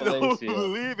believe in fellatio. I don't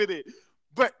believe in it.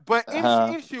 But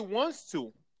if she wants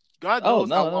to, God knows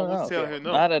I won't tell her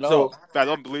no. Not at all. I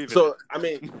don't believe it. So, I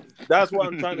mean, that's what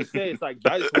I'm trying to say. It's like,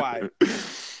 that is why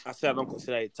I said I don't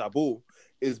consider it taboo,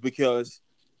 is because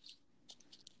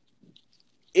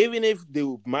even if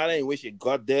the manner in which it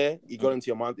got there, it got into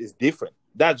your mouth is different.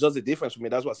 That's just the difference for me.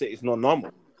 That's what I say. It's not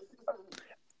normal.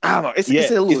 I don't know. It's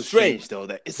a little strange, though.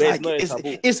 That it's like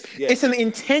it's an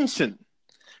intention.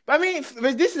 But I mean,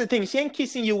 this is the thing. She ain't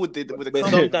kissing you with the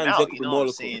sometimes out, you know what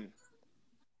I'm saying?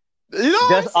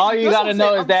 That's all you gotta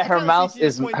know is that her mouth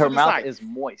is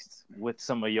moist with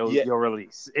some of your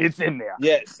release. It's in there.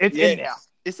 Yes, it's in there.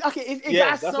 It's okay. It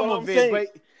got some of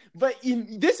it, but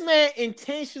this man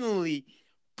intentionally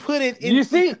put it in. You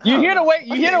see, you hear the way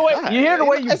you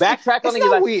backtrack on it. You're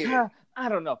like, weird. I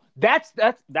don't know. That's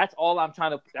all I'm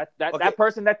trying to. That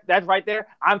person that's right there.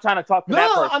 I'm trying to talk to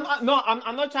that person.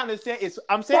 I'm not trying to say it's.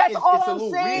 I'm saying it's a little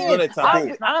weird. It's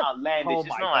not outlandish. Oh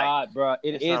my god, bro!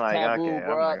 It is taboo,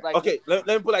 bro. Okay, let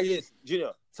me put it like this,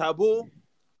 Junior. Taboo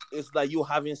is like you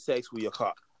having sex with your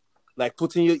car, like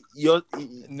putting your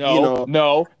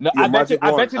no. I bet you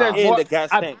there's more. The gas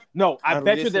tank. I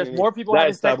bet you there's more people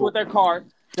having sex with their car.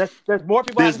 There's more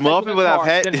people. There's more people that have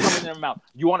had than coming in their mouth.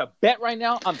 You want to bet right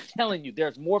now? I'm telling you,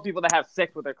 there's more people that have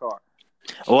sex with their car.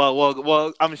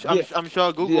 Well. I'm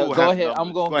sure Google. Yeah, go ahead.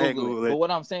 I'm going to Google it. But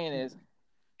what I'm saying is,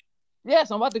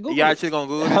 yes, I'm about to Google. You actually gonna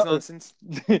Google this nonsense?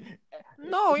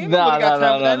 No.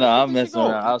 I'm messing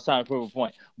around. I was trying to prove a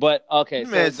point. But okay,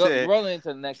 so rolling into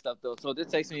the next stuff though. So this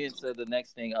takes me into the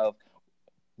next thing of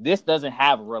this doesn't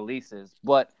have releases,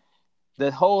 but the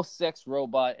whole sex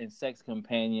robot and sex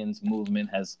companions movement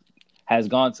has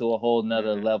gone to a whole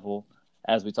nother level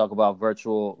as we talk about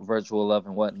virtual love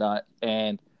and whatnot.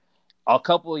 And a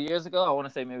couple of years ago, I want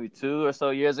to say maybe 2 or so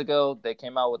years ago, they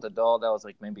came out with a doll that was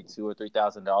like maybe $2,000 or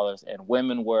 $3,000, and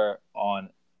women were on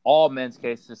all men's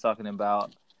cases talking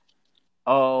about,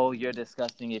 oh, you're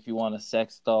disgusting if you want a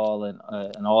sex doll and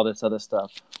all this other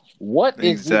stuff. What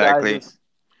is you guys?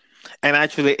 And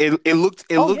actually, it looked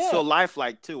so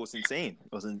lifelike too. It was insane.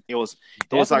 It was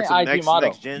like some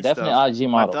next gen stuff. Definitely IG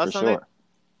model for sure.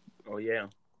 Oh yeah.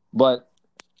 But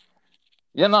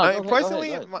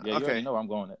personally, you already know where I'm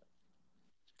going with it.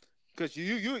 Because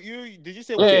you did you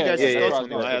say what you guys discussed?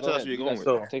 Tell us where you're going with.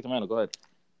 So take the mantle. Go ahead.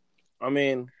 I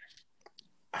mean,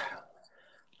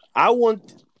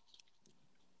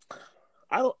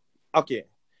 okay.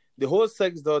 The whole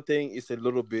sex doll thing is a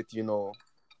little bit,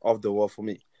 off the wall for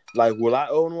me. Like, will I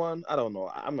own one? I don't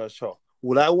know. I'm not sure.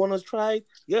 Would I want to try it?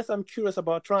 Yes, I'm curious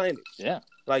about trying it. Yeah.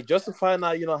 Like, just to find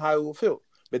out, how it will feel.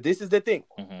 But this is the thing.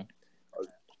 Mm-hmm.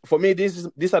 For me, these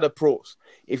are the pros.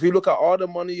 If you look at all the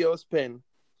money you'll spend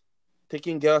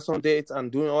taking girls on dates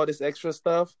and doing all this extra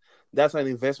stuff, that's an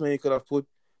investment you could have put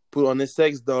on a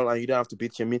sex doll, and you don't have to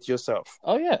beat your meat yourself.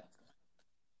 Oh, yeah.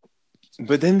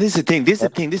 But then this is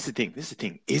the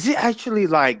thing. Is it actually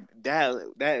like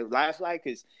that lifelike?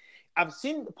 Because I've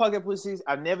seen pocket pussies.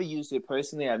 I've never used it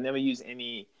personally. I've never used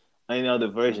any other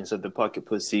versions of the pocket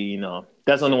pussy.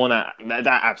 That's the only one that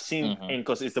I've seen,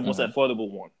 because it's the most affordable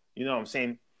one. You know what I'm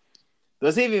saying?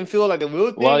 Does it even feel like a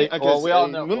real thing? Well, we all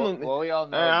know.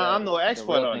 I'm no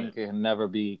expert on it. Can never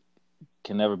be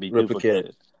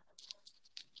duplicated.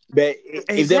 But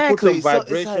if they put some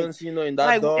vibrations, in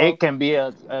that door, it can be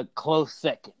a close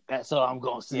second. That's all I'm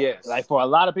gonna say. Yes. Like for a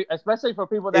lot of people, especially for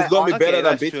people that it's gonna be better than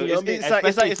that's beating true. your meat.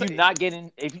 especially if you're not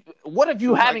getting. What if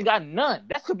you haven't got none?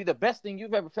 That could be the best thing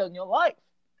you've ever felt in your life.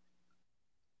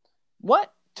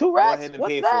 What? 2 rats? Go ahead and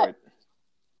What's pay that? for it.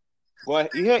 Go ahead.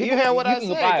 You hear what I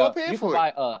said? Go pay for it. You can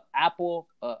buy a Apple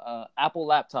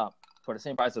laptop for the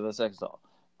same price of a sex doll.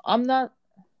 I'm not.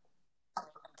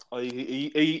 Oh,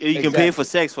 you can pay for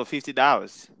sex for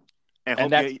 $50.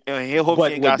 And he'll hope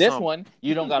but you ain't with got this some. one,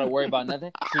 you don't got to worry about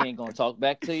nothing. She ain't gonna talk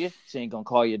back to you. She ain't gonna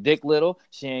call your dick little.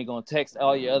 She ain't gonna text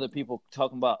all your other people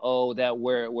talking about that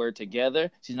we're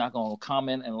together. She's not gonna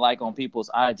comment and like on people's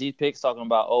IG pics talking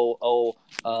about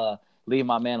leave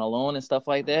my man alone and stuff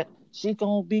like that. She's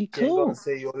gonna be cool. She's gonna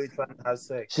say you're only trying to have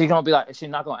sex. She's gonna be like, she's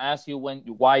not gonna ask you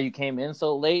why you came in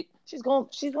so late. She's gonna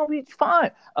be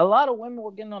fine. A lot of women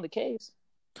were getting on the case.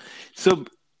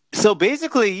 So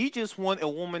basically, you just want a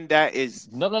woman that is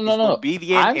no.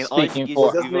 obedient. I'm and speaking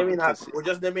for. We're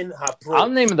just naming her pros.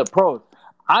 I'm naming the pros.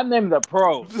 I'm naming the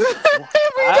pros.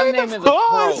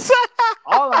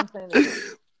 All I'm saying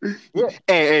is,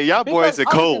 hey, y'all boys are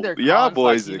cold. Y'all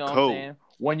boys are cold.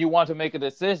 When you want to make a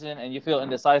decision and you feel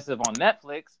indecisive on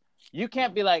Netflix, you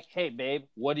can't be like, "Hey, babe,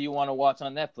 what do you want to watch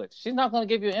on Netflix?" She's not going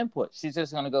to give you input. She's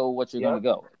just going to go with what you're going to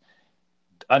go.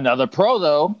 Another pro,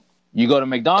 though. You go to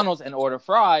McDonald's and order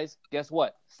fries. Guess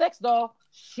what? Sex doll.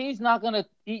 She's not going to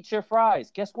eat your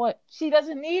fries. Guess what? She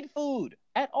doesn't need food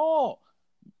at all.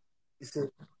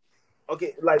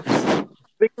 Okay, like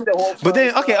picking the whole. But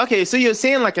then, okay. So you're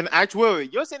saying like an actual.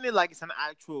 You're saying it like it's an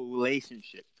actual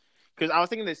relationship. Because I was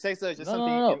thinking the sex doll is just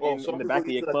something in the back of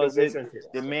your closet.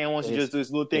 The man wants to just do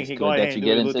this little thing. He go ahead and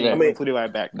do a little thing. And put it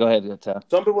right back. Go ahead, Tell.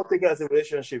 Some people think it as a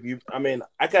relationship.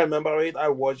 I can't remember it. I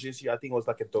watched this. I think it was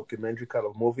like a documentary kind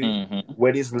of movie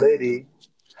where this lady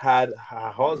had her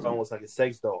husband was like a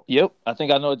sex doll. Yep, I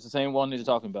think I know it's the same one that you're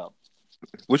talking about.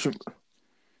 Which one?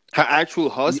 Her actual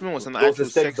husband was an actual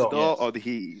sex doll, or did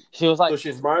he? She was like, so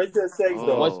she's married to a sex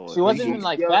doll. She wasn't even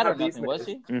like fat or nothing, was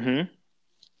she? Mm-hmm.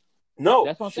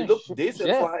 No, she looked decent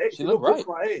for her age. She looked right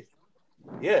for her age.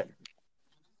 Yeah.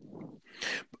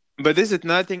 But this is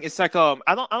another thing. It's like I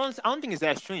don't think it's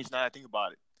that strange now that I think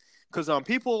about it, because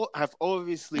people have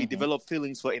obviously developed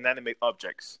feelings for inanimate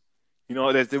objects. We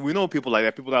know people like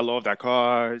that. People that love their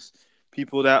cars.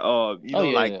 People that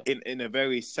in a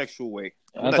very sexual way.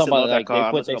 I'm talking about like they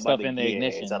put their stuff in the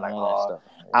ignition and all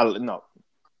that stuff. No,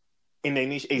 in the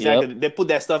ignition exactly. Yep. They put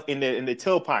that stuff in the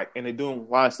tailpipe and they're doing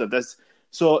wild stuff.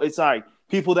 So it's like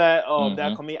people that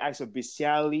commit acts of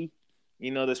bestiality.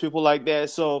 There's people like that.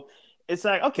 So it's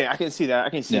like, okay, I can see that. I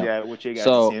can see that what you guys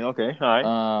are saying. Okay,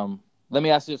 all right. Let me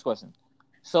ask you this question.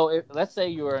 So let's say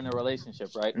you were in a relationship,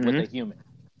 right, with a human,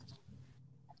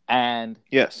 and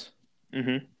yes,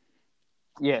 mm-hmm.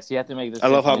 Yes, you have to make this. I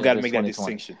love how I've got to make that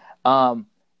distinction.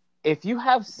 If you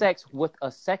have sex with a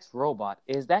sex robot,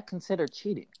 is that considered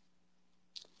cheating?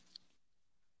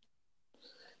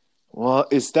 Well,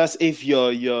 that's if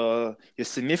your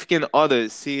significant other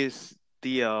sees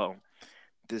the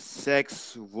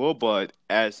sex robot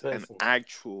as an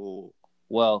actual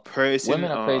person.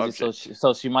 Women are crazy,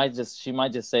 so she might just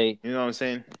say, you know what I'm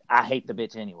saying? I hate the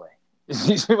bitch anyway.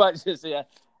 She might just say.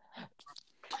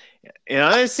 And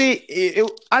honestly,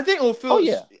 I think it will feel. Oh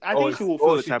yeah, I think she will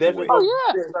feel the type of way.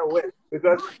 Oh yeah,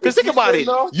 because think about it.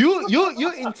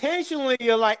 You intentionally,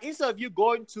 you're like, instead of you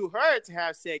going to her to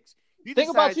have sex.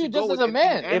 Think about you just as a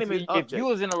man. If you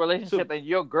was in a relationship and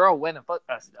your girl went and fucked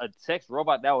a sex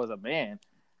robot that was a man,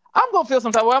 I'm gonna feel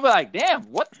some type of way. I'm like, damn,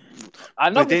 what? I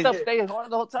know this stuff stays on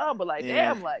the whole time, but like,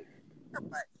 damn, like.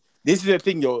 This is the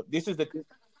thing, yo. This is the thing.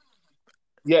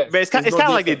 Yeah, but it's kind of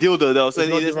like the dildo, though. So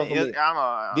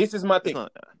this is my thing.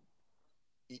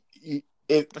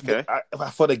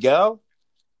 For the girl,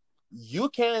 you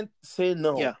can't say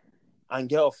no and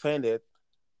get offended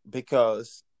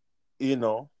because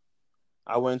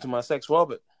I went to my sex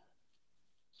robot.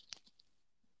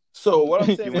 So what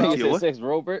I'm saying is sex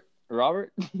Robert?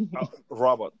 Robert.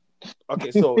 Okay,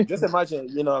 so just imagine,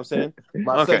 you know what I'm saying?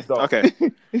 My sex dog. Okay.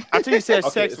 After you said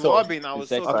sex Robin, I was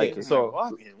sex okay, so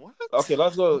Robin, what? Okay,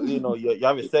 let's go. You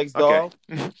have a sex doll,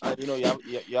 and you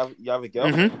have a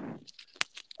girlfriend,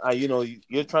 and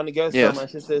you're trying to get some, and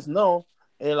she says no,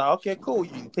 and you're like, okay, cool.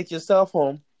 You take yourself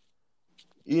home.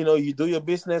 You do your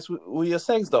business with your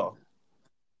sex doll.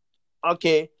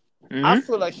 Okay, I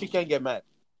feel like she can get mad.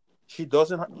 She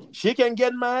doesn't. She can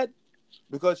get mad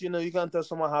because you can't tell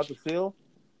someone how to feel,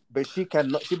 but she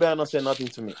cannot. She better not say nothing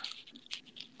to me.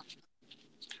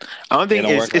 I don't think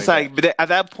it's like but at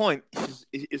that point,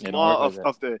 it's more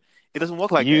of the. It doesn't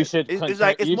work like you that. Should it's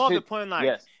like it's more of the point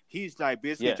like he's like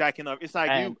basically Yeah. jacking up. It's like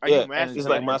And- you and it's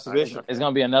like masturbation. It's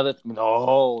gonna be another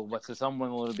but to some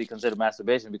women will be considered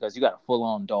masturbation because you got a full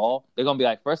on doll. They're gonna be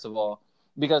like, first of all,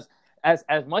 because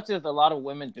as much as a lot of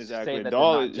women say that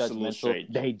doll they're not is a little judgmental, strange.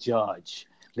 they judge.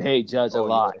 They judge a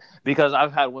lot because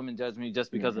I've had women judge me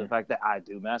just because of the fact that I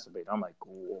do masturbate. I'm like,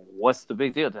 what's the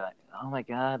big deal? They're like, oh my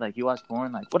god, like you watch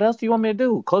porn? Like, what else do you want me to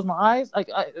do? Close my eyes? Like,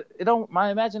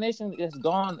 my imagination is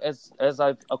gone as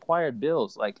I've acquired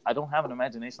bills. Like, I don't have an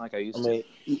imagination like I used to.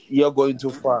 You're going too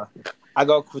far. I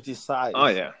got criticized. Oh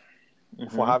yeah.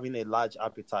 For having a large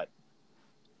appetite.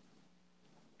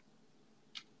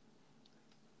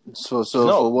 So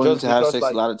for women to have sex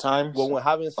a lot of times, when we're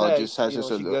having sex, just has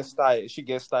she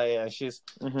gets tired, and she's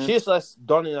just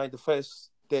done in like the first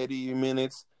 30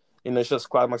 minutes. She just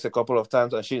climax a couple of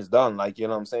times, and she's done. Like, you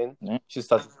know what I'm saying? Yeah. She's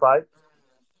satisfied.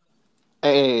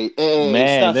 Hey,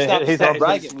 man, stop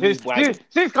bragging. She's crying.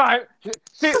 She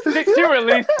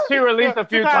released a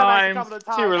few times.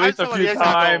 She released a few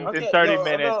times in 30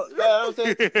 minutes. I'm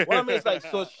saying, what I mean is like,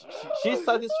 so she's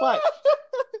satisfied.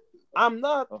 I'm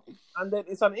not, and then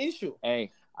it's an issue.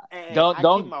 Hey, I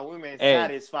don't keep my women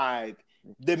satisfied.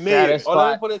 The maid, that's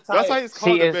why it's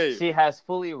called the maid. She has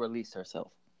fully released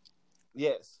herself.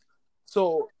 Yes.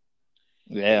 So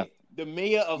yeah, the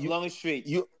mayor of Long Street.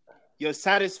 You're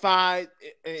satisfied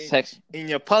in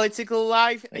your political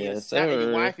life, and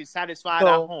your wife is satisfied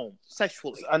at home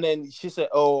sexually. And then she said,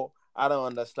 "Oh, I don't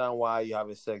understand why you have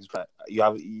a sex drive.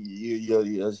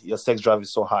 Your sex drive is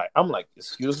so high." I'm like,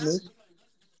 "Excuse me."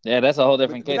 Yeah, that's a whole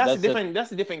different case.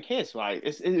 That's a different case, right?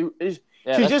 She's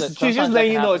just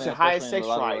letting you know it's a high sex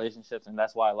drive. Relationships, and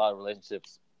that's why a lot of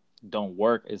relationships don't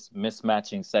work. Is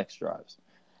mismatching sex drives,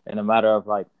 in a matter of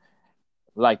like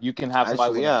you can have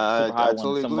somebody with a super high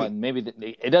one. Someone maybe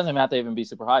it doesn't have to even be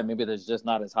super high. Maybe there's just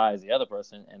not as high as the other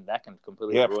person, and that can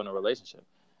completely ruin a relationship.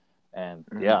 And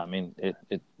I mean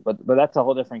but that's a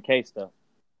whole different case, though.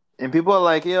 And people are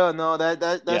like, "Yo, no,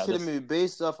 that shouldn't be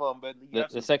based off on." But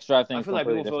the sex drive thing. I feel like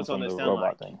people fail to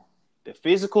understand thing. The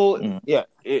physical,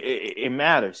 it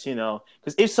matters,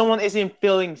 because if someone isn't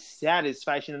feeling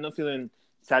satisfaction, they're not feeling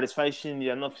satisfaction,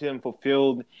 you're not feeling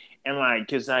fulfilled, and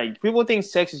because people think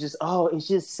sex is just it's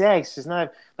just sex. It's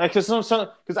not because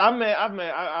I've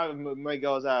met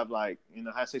girls that have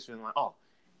had sex with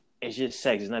it's just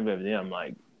sex. It's not better than I'm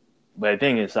like, but the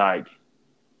thing is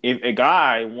if a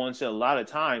guy wants it a lot of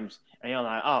times, and you're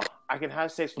like, I can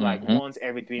have sex for once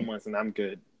every 3 months, and I'm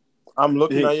good. I'm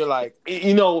looking at you like,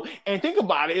 and think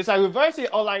about it. It's like reverse it,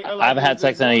 or like I haven't had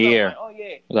sex in a year.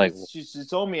 She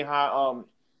told me how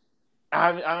I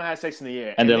haven't had sex in a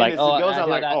year, and they're like, the girls are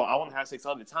like, I want to have sex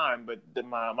all the time, but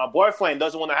my boyfriend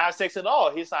doesn't want to have sex at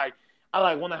all. He's like,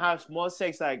 I want to have more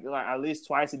sex like at least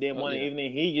twice a day, morning,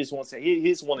 evening. He just wants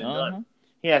he's one and done.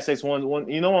 He has sex one.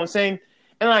 You know what I'm saying?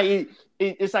 And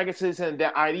it's like it's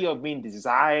the idea of being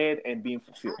desired and being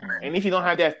fulfilled. And if you don't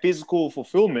have that physical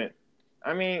fulfillment,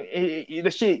 I mean,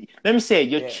 the shit. Let me say,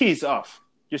 your chi is off,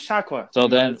 your chakra. So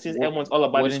then, since everyone's all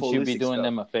about wouldn't you be doing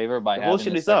them a favor by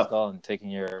having a sex doll and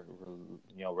taking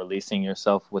releasing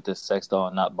yourself with this sex doll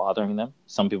and not bothering them?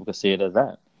 Some people could see it as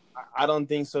that. I don't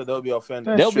think so. They'll be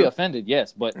offended. They'll be offended,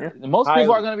 yes, but most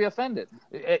people are going to be offended.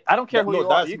 I don't care who you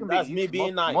are. That's me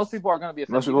being nice. Most people are going to be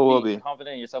offended. Most people will be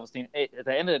confident in your self-esteem. At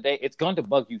the end of the day, it's going to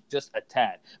bug you just a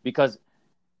tad because.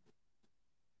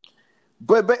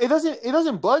 But it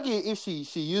doesn't bug you if she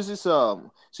uses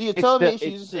So you're telling me she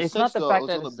uses a sex doll. It's not the fact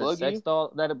that it's a sex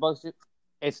doll that it bugs you.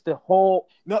 It's the whole.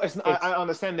 No, it's not. I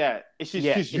understand that.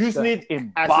 She's using it as a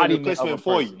embodiment replacement of a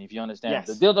for person, you. if you understand.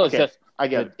 Yes. The dildo is just. I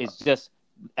get it. It's just,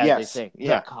 as they say,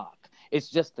 the cock. It's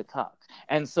just the cock.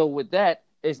 And so with that,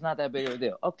 it's not that big of a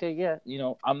deal. Okay,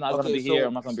 I'm not going to be here.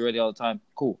 I'm not going to be ready all the time.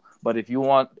 Cool. But if you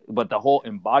want, the whole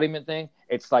embodiment thing,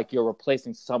 it's like you're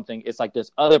replacing something. It's like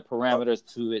there's other parameters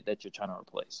to it that you're trying to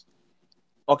replace.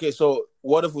 Okay, so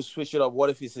what if we switch it up?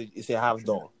 What if it's a half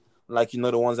doll? Like,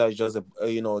 the ones that is just,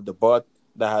 the butt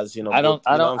that has, I don't,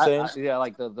 what I'm saying?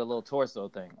 like the little torso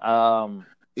thing.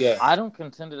 Yeah. I don't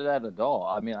consider that a doll.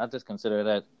 I mean, I just consider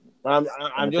that. I'm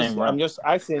just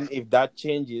asking if that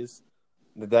changes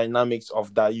the dynamics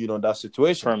of that, that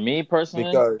situation. For me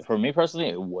personally,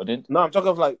 it wouldn't. No, I'm talking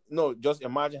of just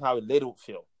imagine how a lady would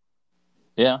feel.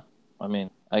 Yeah, I mean,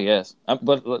 I guess,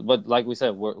 but like we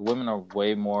said, women are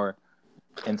way more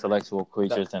intellectual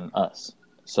creatures than us,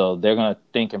 so they're gonna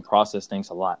think and process things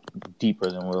a lot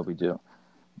deeper than what we do.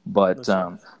 But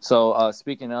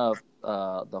speaking of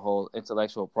the whole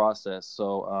intellectual process,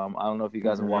 so I don't know if you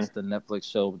guys have watched the Netflix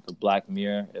show The Black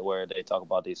Mirror, where they talk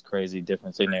about these crazy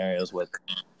different scenarios with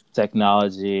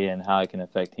technology and how it can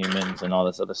affect humans and all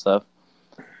this other stuff.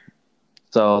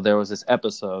 So there was this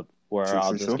episode where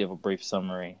I'll just give a brief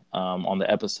summary. On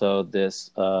the episode, this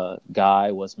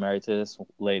guy was married to this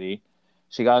lady.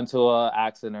 She got into an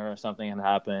accident or something had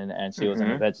happened, and she was in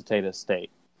a vegetative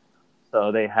state.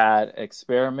 So they had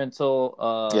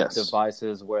experimental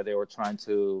devices where they were trying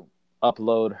to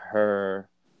upload her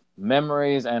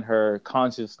memories and her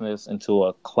consciousness into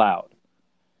a cloud.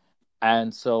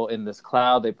 And so in this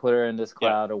cloud, they put her in this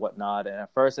cloud or whatnot. And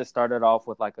at first it started off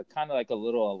with like a kind of like a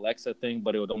little Alexa thing,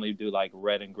 but it would only do like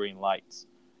red and green lights.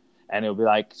 And it would be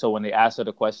like, so when they asked her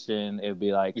the question, it would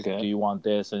be like, do you want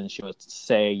this? And she would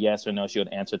say yes or no. She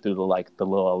would answer through the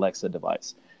little Alexa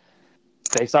device.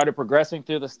 They started progressing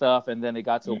through the stuff, and then they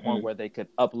got to a point where they could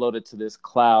upload it to this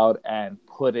cloud and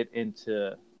put it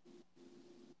into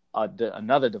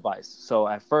another device. So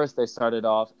at first they started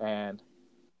off and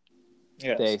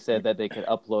they said that they could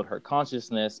upload her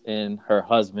consciousness in her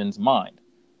husband's mind.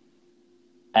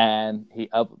 And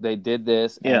they did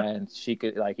this, and he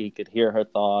could hear her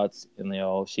thoughts,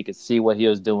 and she could see what he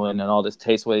was doing, and all this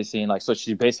taste what he's seeing. Like, so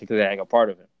she's basically like a part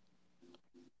of him.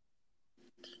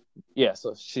 Yeah,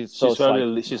 so she's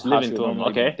living through him.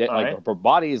 Okay, her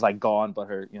body is like gone, but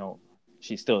her,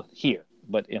 she's still here,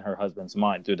 but in her husband's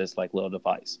mind through this like little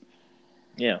device.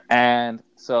 Yeah, and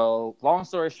so long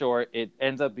story short, it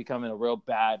ends up becoming a real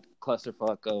bad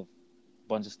clusterfuck of a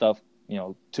bunch of stuff.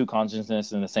 Two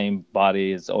consciousness in the same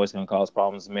body is always going to cause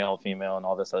problems, male, female, and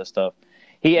all this other stuff.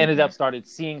 He ended up started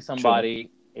seeing somebody.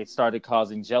 True. It started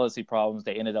causing jealousy problems.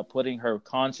 They ended up putting her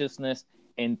consciousness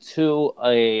into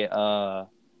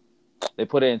they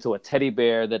put it into a teddy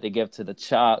bear that they give to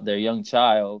their young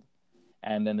child.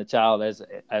 And then the child,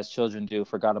 as children do,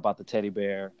 forgot about the teddy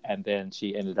bear. And then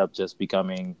she ended up just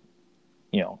becoming,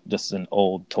 just an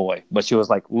old toy. But she was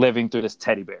like living through this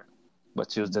teddy bear. But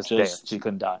she was just there. She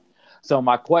couldn't die. So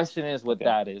my question is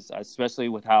that is, especially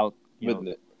with how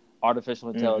artificial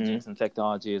intelligence and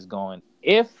technology is going,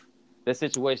 if the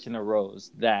situation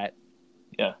arose that,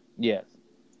 yes,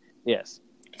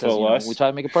 because we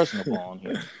try to make it personable on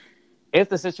here. If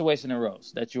the situation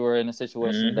arose that you were in a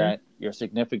situation that your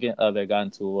significant other got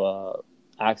into an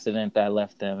accident that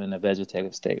left them in a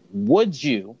vegetative state, would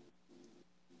you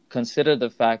consider the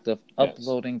fact of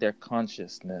uploading their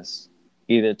consciousness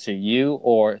either to you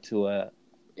or to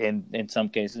in some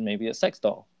cases, maybe a sex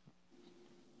doll?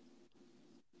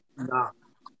 Nah.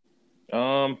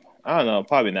 I don't know.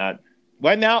 Probably not.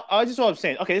 Right now, this is what I'm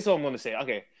saying. Okay, this is what I'm going to say.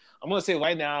 Okay. I'm going to say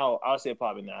right now, I'll say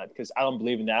probably not, because I don't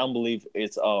believe in that. I don't believe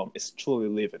it's truly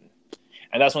living.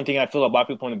 And that's one thing I feel about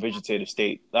people in the vegetative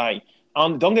state. Like,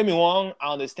 don't get me wrong.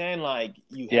 I understand, like,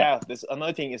 you have this.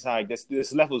 Another thing is, like,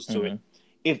 there's levels to it.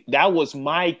 If that was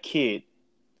my kid,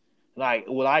 like,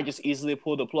 would I just easily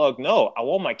pull the plug? No, I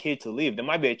want my kid to live. There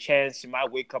might be a chance she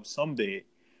might wake up someday.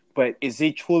 But is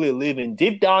it truly living?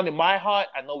 Deep down in my heart,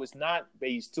 I know it's not,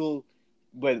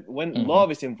 but when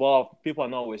love is involved, people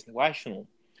know it's rational.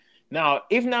 Now,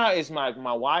 if now it's my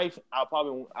wife, I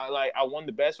want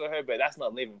the best for her, but that's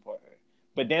not living for her.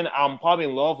 But then I'm probably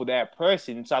in love with that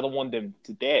person, so I don't want them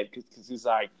to dead, because it's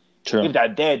like, if they're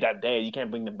dead, you can't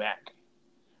bring them back.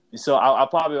 So I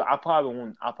probably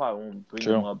won't bring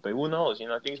them up, but who knows?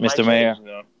 Things Mr. might Mayor.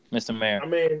 change. Mr. Mayor. I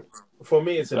mean, for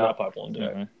me, it's I probably won't do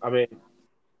that. I mean,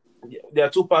 there are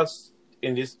two parts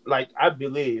in this. Like, I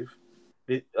believe,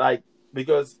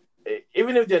 because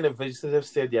even if they're in a vegetative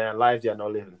state, they're alive, they're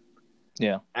not living.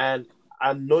 Yeah. And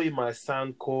I know it might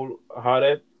sound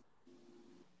cold-hearted.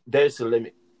 There's a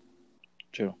limit.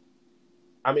 True.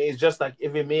 I mean, it's just like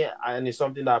even me, and it's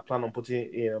something that I plan on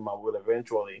putting in my will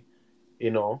eventually.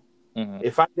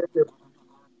 If I get the,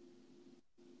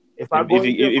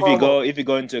 if you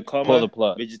go into a coma, pull the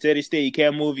plug. Vegetative state, you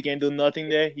can't move, you can't do nothing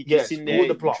there. You just sitting there. Pull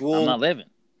the plug. I'm not living.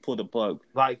 Pull the plug.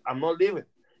 Like, I'm not living,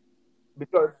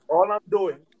 because all I'm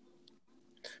doing.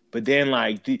 But then,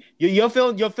 like, you're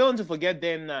failing to forget.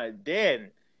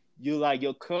 Then you like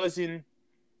your cousin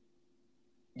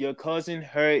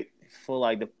hurt for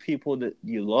like the people that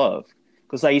you love.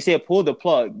 Because, like you said, pull the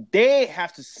plug. They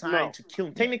have to sign to kill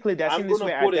him. Technically, that's in this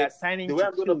way. Signing the way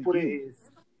I'm going to put it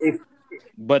is,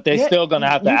 but they're still going to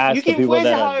have to ask the people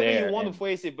that are there. You can phrase it however you want to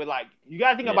phrase it, but like you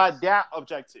got to think about that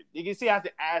objective. You can still have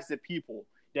to ask the people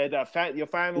that your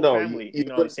family. You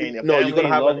know what I'm saying? Your family, you're going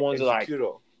to have loved ones are like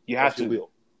you have to.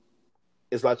 Will.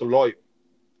 It's like a lawyer.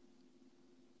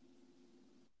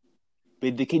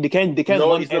 But they can't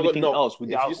run everything else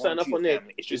without. If you sign up on it,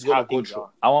 it's just how go things are.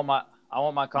 I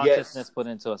want my consciousness put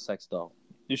into a sex doll.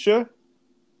 You sure?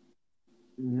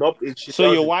 Nope.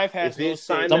 So your wife has no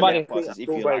say. Somebody if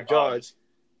you by judge,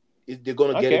 they're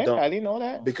gonna get it done. I didn't know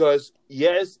that. Because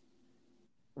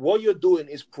what you're doing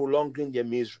is prolonging their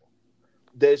misery.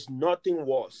 There's nothing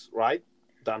worse, right,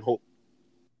 than hope.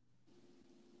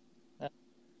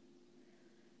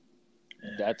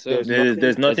 That's There's it.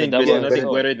 There's nothing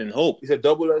greater than hope. It's a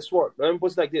double-edged sword. Let me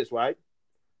put it like this, right?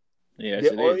 Yes,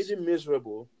 They're it already is.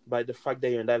 miserable by the fact that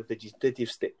you're in that vegetative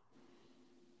state.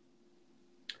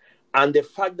 And the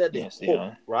fact that they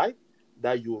hope, right,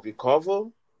 that you recover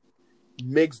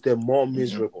makes them more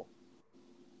miserable.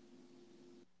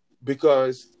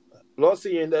 Because let's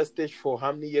say you're in that stage for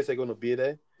how many years they're going to be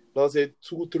there? Let's say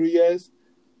 2-3 years.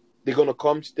 They're going to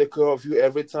come to take care of you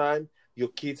every time. Your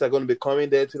kids are going to be coming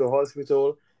there to the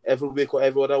hospital every week or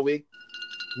every other week.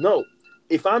 No.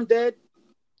 If I'm dead,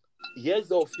 yes,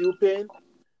 they'll feel pain,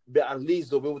 but at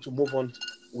least they'll be able to move on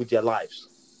with their lives.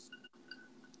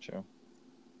 True.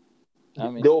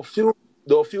 They'll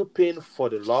feel pain for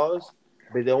the loss,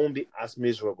 but they won't be as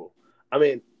miserable.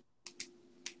 I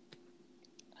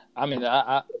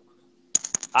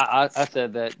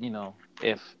said that, you know,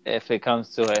 if it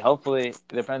comes to it, hopefully it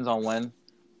depends on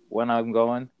when I'm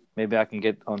going. Maybe I can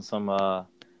get on some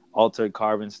altered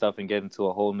carbon stuff and get into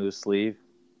a whole new sleeve.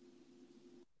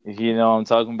 If you know what I'm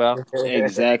talking about.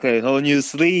 Exactly, a whole new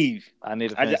sleeve. I need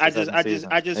to finish I just finished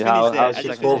that. I just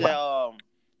finished that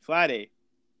Friday.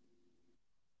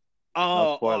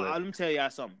 Let me tell y'all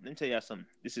something.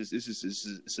 This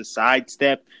is a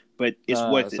sidestep, but it's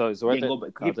worth it. So it's worth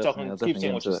it. Keep talking. Keep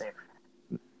saying what you're saying.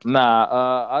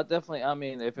 Nah, I definitely. I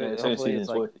mean, if it hopefully it's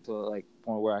like to like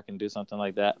point where I can do something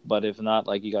like that. But if not,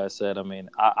 like you guys said, I mean,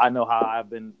 I know how I've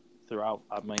been throughout.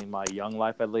 I mean, my young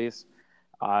life at least.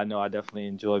 I know I definitely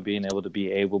enjoy being able to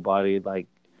be able-bodied. Like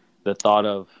the thought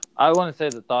of, I want to say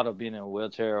the thought of being in a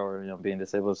wheelchair or, you know, being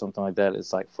disabled or something like that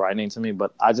is like frightening to me.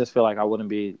 But I just feel like I wouldn't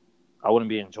be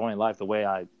enjoying life the way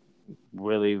I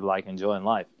really like enjoying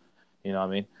life. You know what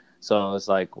I mean? So it's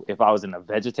like if I was in a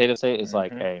vegetative state, it's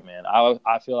like, hey man, I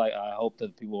feel like I hope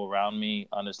that people around me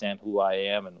understand who I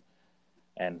am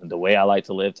and the way I like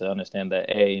to live, to understand that,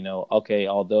 hey, you know, okay,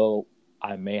 although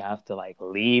I may have to like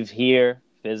leave here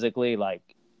physically, like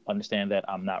understand that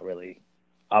I'm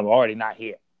already not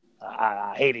here.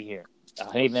 I hate it here.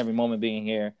 I hate every moment being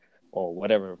here or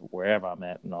whatever, wherever I'm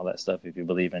at and all that stuff. If you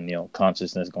believe in, you know,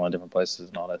 consciousness going different places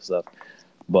and all that stuff.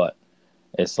 But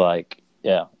it's like,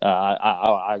 yeah,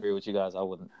 I agree with you guys. I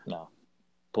wouldn't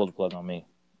pull the plug on me.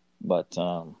 But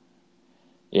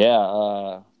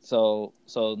yeah. So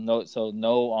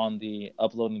no on the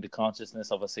uploading the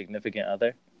consciousness of a significant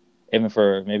other, even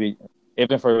for maybe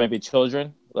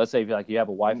children. Let's say if you have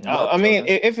a wife. And I mean,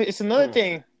 if it's another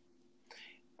thing.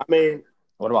 I mean,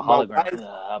 what about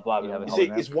hologram?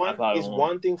 It's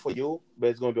one thing for you, but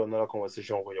it's going to be another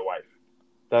conversation with your wife.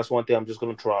 That's one thing I'm just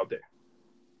going to throw out there.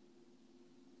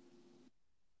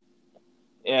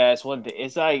 Yeah, it's one thing.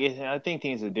 It's like I think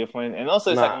things are different, and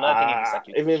also it's like another thing. It's like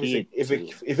your kid.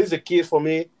 If it's a kid for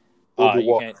me, it'll be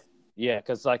what? Yeah,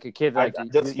 because like a kid, like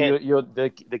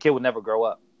the kid would never grow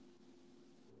up.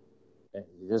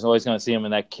 You're just always going to see him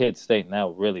in that kid state, and that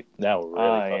will really fuck you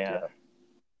up.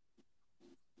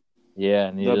 Yeah,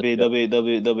 and they'll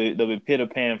be Peter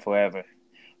Pan forever.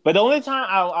 But the only time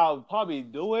I'll probably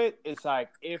do it is like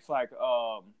if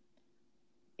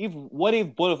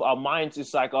both of our minds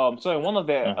is like sorry, one of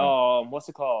the what's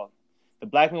it called, the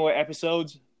Black Mirror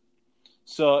episodes.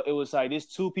 So it was like these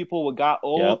two people got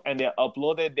old and they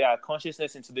uploaded their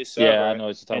consciousness into this server. Yeah, I know what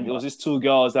you're talking about. And it was these two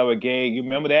girls that were gay. You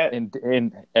remember that? And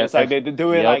it's like they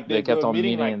do it like they kept on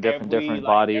meeting like in different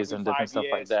bodies and different stuff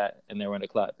like that, and they were in the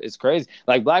club. It's crazy.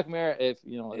 Like Black Mirror, if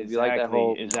you like that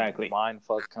whole mind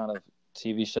fuck kind of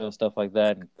TV show stuff like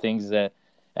that, and things that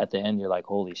at the end you're like,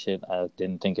 holy shit, I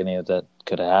didn't think any of that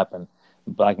could have happened.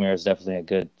 Black Mirror is definitely a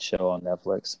good show on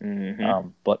Netflix.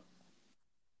 But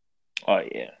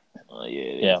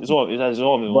it's all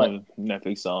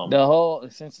Netflix. The whole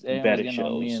since better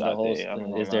shows the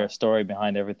whole is there a story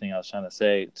behind everything I was trying to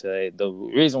say today? The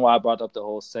reason why I brought up the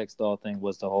whole sex doll thing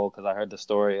was because I heard the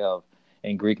story of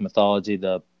in Greek mythology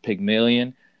the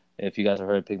Pygmalion. If you guys have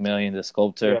heard of Pygmalion, the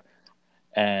sculptor,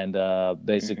 and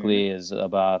basically is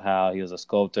about how he was a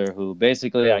sculptor who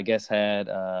basically I guess had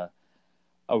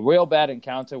a real bad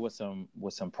encounter with some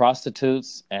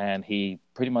prostitutes, and he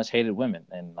pretty much hated women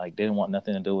and like didn't want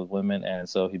nothing to do with women, and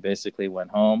so he basically went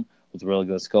home with a really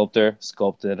good sculptor,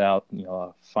 sculpted out a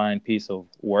fine piece of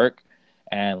work,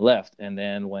 and left. And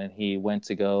then when he went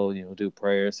to go do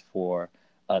prayers for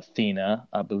Athena,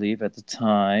 I believe at the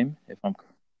time, it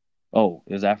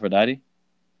was Aphrodite.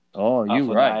 Oh,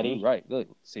 you right. Good.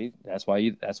 See, that's why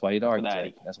you're the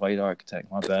architect. That's why you're the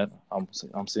architect. My bad.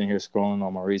 I'm sitting here scrolling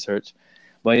on my research.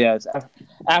 But yeah, it's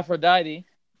Aphrodite,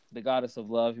 the goddess of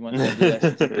love. He went to do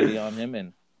that pity on him,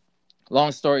 and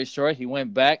long story short, he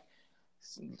went back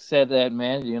said that,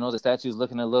 man, the statue's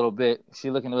looking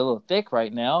she's looking a little thick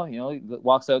right now. He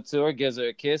walks up to her, gives her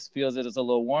a kiss, feels it is a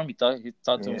little warm. He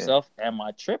thought to himself, am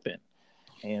I tripping?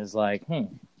 And he's like,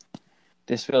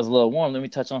 this feels a little warm. Let me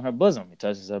touch on her bosom. He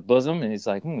touches her bosom, and he's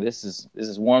like, this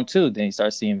is warm too. Then he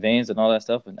starts seeing veins and all that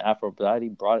stuff, and Aphrodite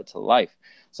brought it to life.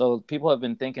 So people have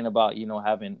been thinking about,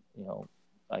 having,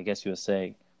 I guess you would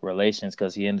say, relations,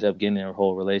 because he ended up getting in a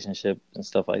whole relationship and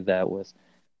stuff like that with.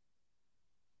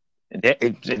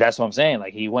 That's what I'm saying.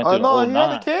 Like, he went through the whole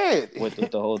nine with the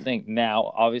whole thing.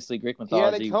 Now, obviously, Greek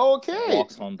mythology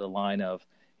walks on the line of,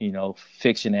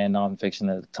 fiction and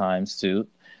nonfiction at times too.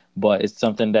 But it's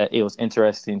something that it was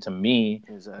interesting to me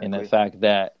in the fact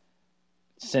that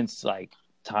since like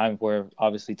time where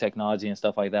obviously technology and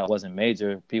stuff like that wasn't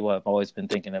major, people have always been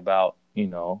thinking about,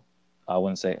 I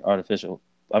wouldn't say artificial.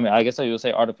 I mean, I guess I would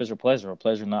say artificial pleasure, or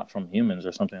pleasure not from humans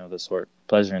or something of the sort.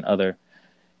 Pleasure in other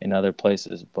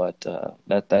places. But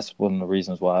that's one of the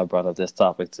reasons why I brought up this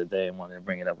topic today and wanted to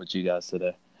bring it up with you guys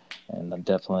today. And I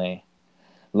definitely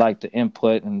like the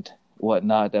input and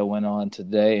whatnot that went on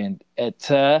today. And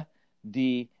Etta,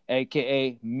 the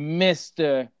aka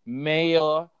Mr.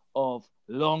 Mayor of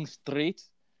Long Street,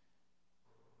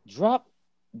 drop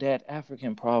that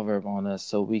African proverb on us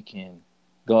so we can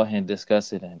go ahead and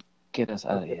discuss it and get us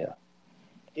out of here.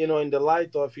 In the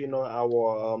light of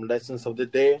our lessons of the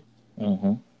day,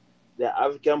 the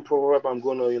African proverb I'm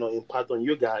going to impart on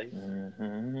you guys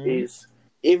is,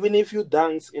 even if you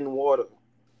dance in water,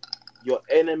 your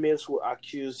enemies will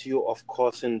accuse you of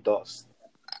causing dust.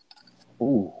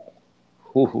 Ooh.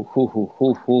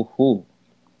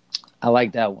 I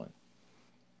like that one.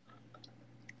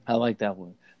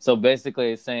 So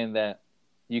basically it's saying that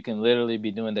you can literally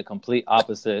be doing the complete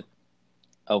opposite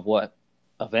of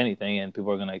anything, and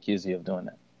people are going to accuse you of doing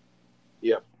that.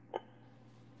 Yep.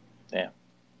 Damn.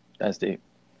 That's deep.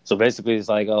 So basically it's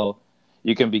like,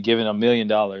 you can be giving $1 million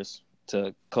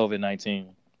to COVID-19.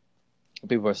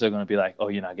 People are still going to be like,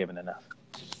 you're not giving enough.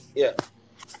 Yeah.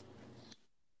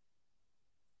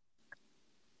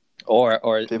 Or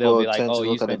they'll be like,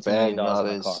 you spent $2 million on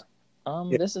a car.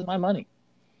 This is my money.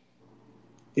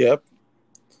 Yep.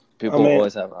 People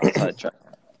always have outside track.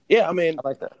 Yeah, I mean, I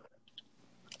like that.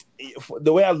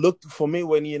 The way I looked, for me,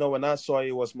 when I saw it,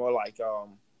 was more like,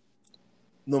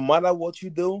 no matter what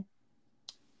you do,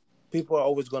 people are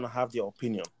always going to have their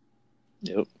opinion.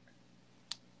 Yep.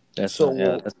 That's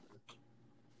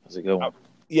a good one.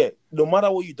 No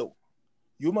matter what you do,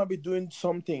 you might be doing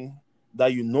something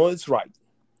that is right.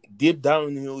 Deep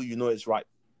down in you know it's right.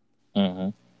 Mm-hmm.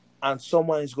 And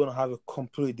someone is going to have a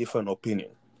completely different opinion.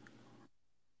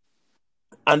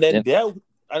 And then there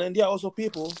are also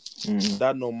people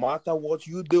that no matter what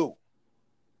you do,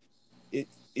 it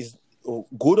is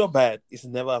good or bad, it's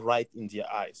never right in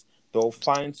their eyes. They'll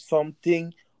find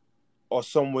something or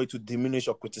some way to diminish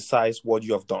or criticize what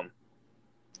you have done.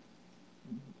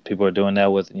 People are doing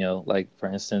that with, like,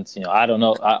 for instance, I don't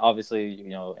know. Obviously, in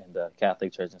the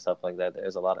Catholic Church and stuff like that,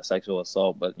 there's a lot of sexual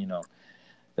assault. But,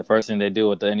 the first thing they do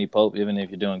with any pope, even if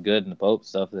you're doing good in the pope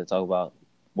stuff, they talk about,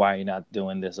 why are you not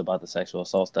doing this about the sexual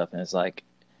assault stuff? And it's like,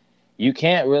 you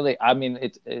can't really, I mean,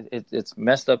 it's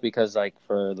messed up because, like,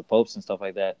 for the popes and stuff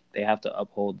like that, they have to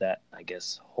uphold that, I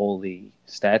guess, holy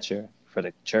stature for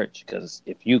the church. Because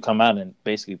if you come out and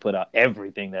basically put out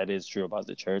everything that is true about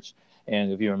the church,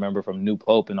 and if you remember from New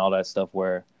Pope and all that stuff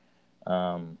where,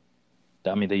 the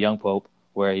young Pope,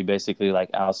 where he basically, like,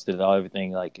 ousted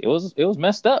everything, like, it was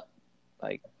messed up.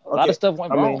 Like, a lot of stuff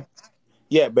went wrong.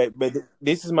 But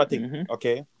this is my thing,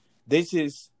 okay? This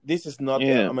is not.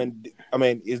 I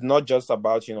mean, it's not just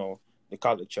about the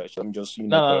Catholic Church. I'm just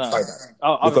clarify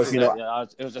that because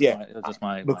it was just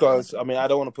my because I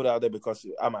don't want to put it out there because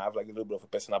I might have like a little bit of a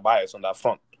personal bias on that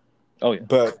front. Oh yeah,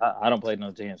 but I don't play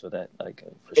no games with that. Like,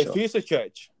 for if sure. it's a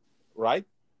church, right?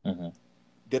 Mm-hmm.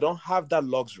 They don't have that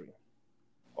luxury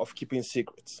of keeping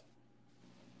secrets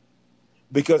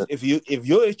because if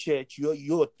you're a church,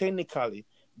 you're technically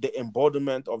the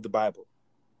embodiment of the Bible.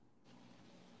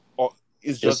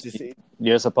 It's just the same.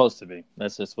 You're supposed to be.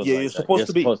 That's just what. You're supposed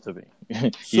to be.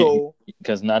 So,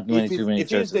 because not doing too many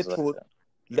churches. If it's the truth,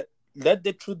 let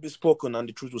the truth be spoken, and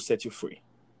the truth will set you free.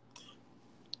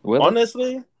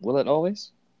 Honestly, will it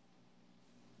always?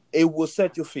 It will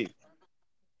set you free.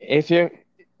 If your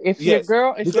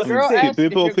girl asks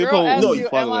you,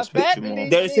 am I fat?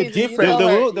 There is a difference.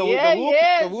 The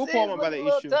RuPaul about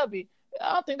the issue. Tubby.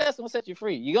 I don't think that's gonna set you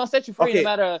free. You're gonna set you free no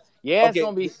matter. It's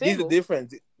gonna be single. This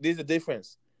is the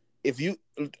difference. If you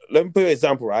let me put you an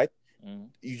example, right? Mm-hmm.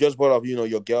 You just brought up,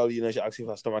 your girl, she asks if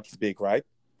her stomach is big, right?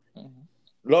 Mm-hmm.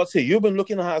 Let's say you've been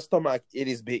looking at her stomach, it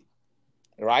is big,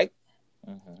 right?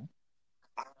 Mm-hmm.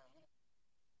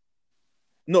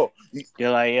 No,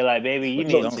 you're like, baby, you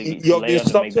no, need to you're lay being up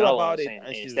the subtle about McDonald's it, and,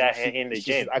 and and start hitting the she's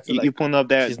gym. acting You like putting up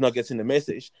that. she's not getting the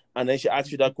message, and then she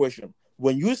asks you that question.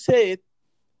 When you say it,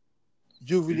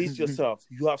 you release yourself.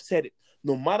 You have said it.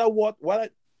 No matter what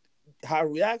her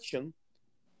reaction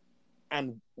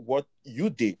and what you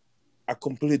did are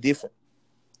completely different.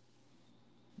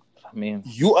 I mean,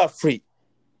 you are free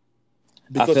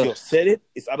because you've said it.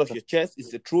 It's out of your chest.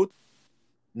 It's the truth.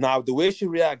 Now, the way she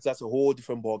reacts, that's a whole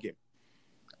different ballgame.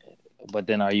 But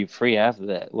then, are you free after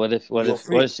that? What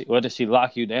if she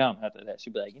lock you down after that?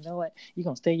 She'd be like, you know what? You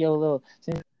gonna stay your little.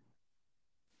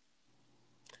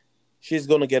 She's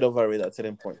gonna get over it at a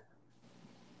certain point.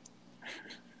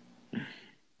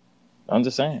 I'm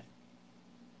just saying.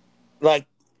 Like,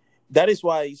 that is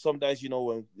why sometimes,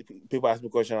 when people ask me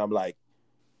questions, I'm like,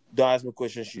 don't ask me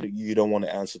questions you don't want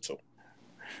to answer to.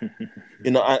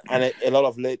 And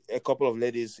a couple of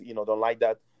ladies, don't like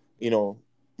that.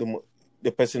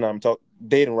 The person I'm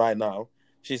dating right now,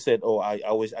 she said, "Oh, I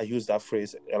use that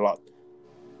phrase a lot,"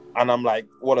 and I'm like,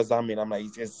 "What does that mean?" I'm like,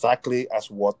 "It's exactly as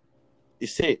what it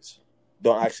says.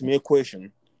 Don't ask me a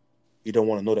question you don't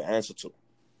want to know the answer to."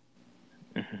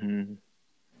 Mm-hmm.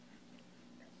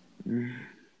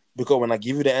 Because when I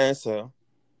give you the answer,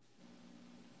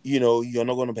 you're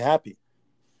not going to be happy.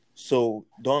 So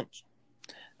don't.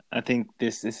 I think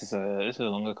this is a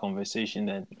longer conversation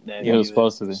than it was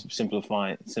supposed to be.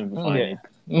 Simplifying Yeah.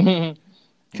 it.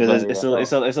 Because it's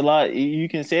a lot. You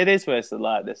can say this, but it's a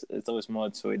lot. It's always more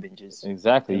to it than just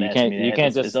exactly. You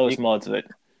can't just. It's always more to it.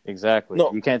 Exactly.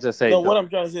 No, you can't just say. No, what I'm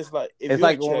trying to say is like, if it's you're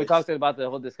like when we talked about the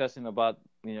whole discussion about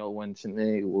when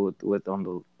Shanae with on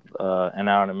the An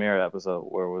Hour in the Mirror episode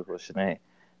where it was with Shanae,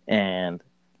 and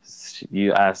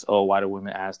you asked, oh, why do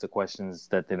women ask the questions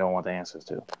that they don't want the answers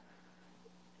to?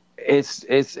 It's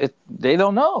they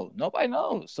don't know. Nobody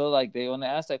knows. So like they want to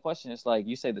ask that question. It's like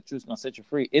you say the truth's gonna set you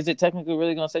free. Is it technically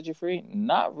really gonna set you free?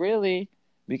 Not really,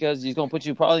 because it's gonna put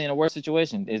you probably in a worse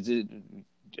situation. Is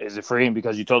it freeing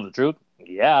because you told the truth?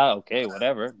 Yeah, okay,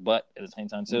 whatever. But at the same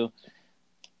time too,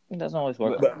 it doesn't always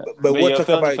work. But we're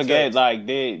talking about forget but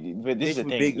this is the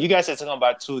thing. Bigger. You guys are talking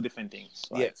about two different things.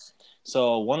 Like, yes.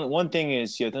 So one thing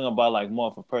is you're talking about like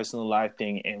more of a personal life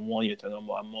thing, and one you're talking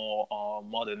about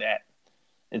more than that.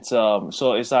 It's so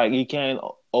it's like you can't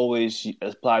always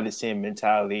apply the same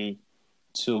mentality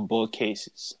to both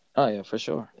cases. Oh yeah, for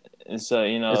sure. And so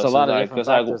it's a lot of different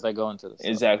factors that go into this.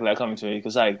 Exactly, I come to it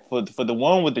because like for the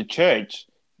one with the church,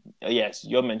 yes,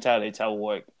 your mentality is how it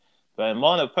work. But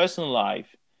more in a personal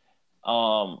life,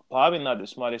 probably not the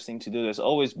smartest thing to do. There's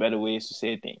always better ways to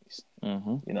say things.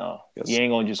 Mm-hmm. Yes. You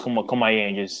ain't gonna just come out here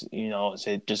and just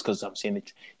say just because I'm saying the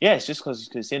truth. Yes, just because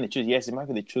you're saying the truth. Yes, it might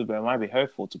be the truth, but it might be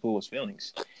hurtful to people's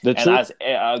feelings. And as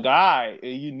a guy,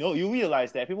 you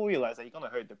realize that people realize that you're gonna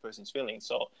hurt the person's feelings.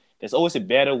 So there's always a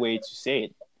better way to say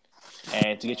it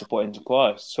and to get your point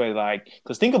across. So like,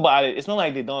 because think about it, it's not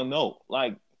like they don't know.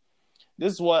 Like,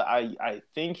 this is what I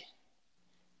think.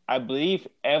 I believe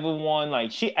everyone,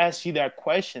 like, she asked you that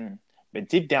question, but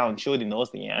deep down, she already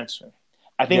knows the answer.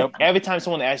 I think every time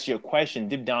someone asks you a question,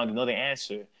 deep down, they know the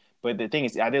answer. But the thing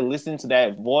is, are they listening to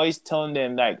that voice telling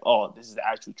them, like, oh, this is the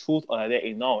actual truth, or are they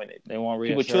ignoring it? They want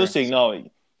reassurance. People choose to ignore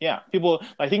it. Yeah, people,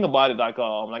 like, think about it, like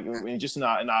just in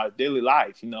our daily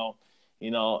life,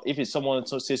 if it's someone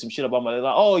to say some shit about my,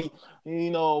 like, oh,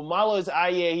 Milo is,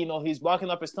 he's barking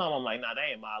up his thumb. I'm like, nah, that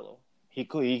ain't Milo.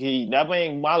 That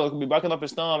man Milo could be barking up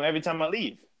his thumb every time I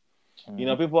leave.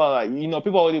 Mm-hmm. People are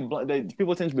like,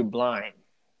 people tend to be blind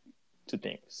to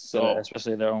things. So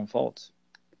especially their own faults.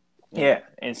 Yeah,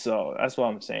 and so that's what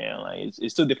I'm saying. Like,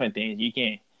 it's two different things. You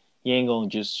ain't gonna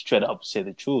just straight up say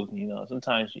the truth.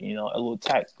 Sometimes a little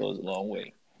tact goes a long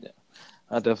way. Yeah,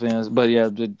 I definitely. But yeah,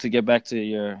 to get back to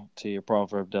your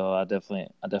proverb though, I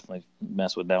definitely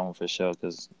mess with that one for sure,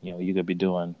 because you could be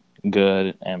doing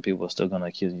good and people are still gonna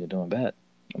accuse you of doing bad,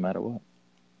 no matter what.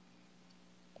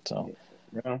 So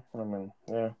yeah, I mean,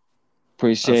 yeah.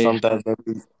 Appreciate. And sometimes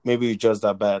maybe you're just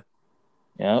that bad.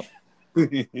 Yep.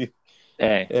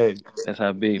 Hey, that's how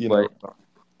it be.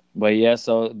 But yeah,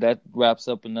 so that wraps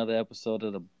up another episode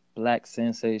of the Black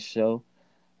Sensei Show.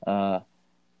 My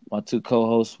two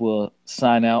co-hosts will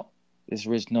sign out. It's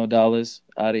Rich No Dollars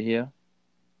out of here.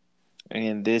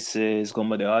 And this is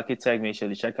Goma the Architect. Make sure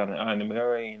to check out the Eye in the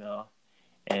Mirror,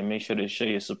 and make sure to show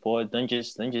your support. Don't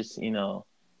just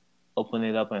open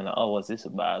it up and, oh, what's this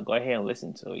about? Go ahead and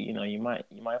listen to it. You might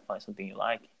find something you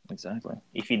like. Exactly.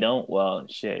 If you don't, well,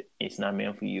 shit, it's not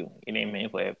meant for you. It ain't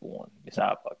meant for everyone. It's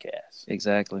our podcast.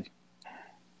 Exactly.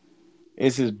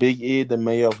 This is Big E, the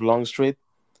mayor of Long Street.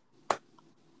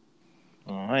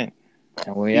 All right.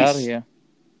 And we're out of here.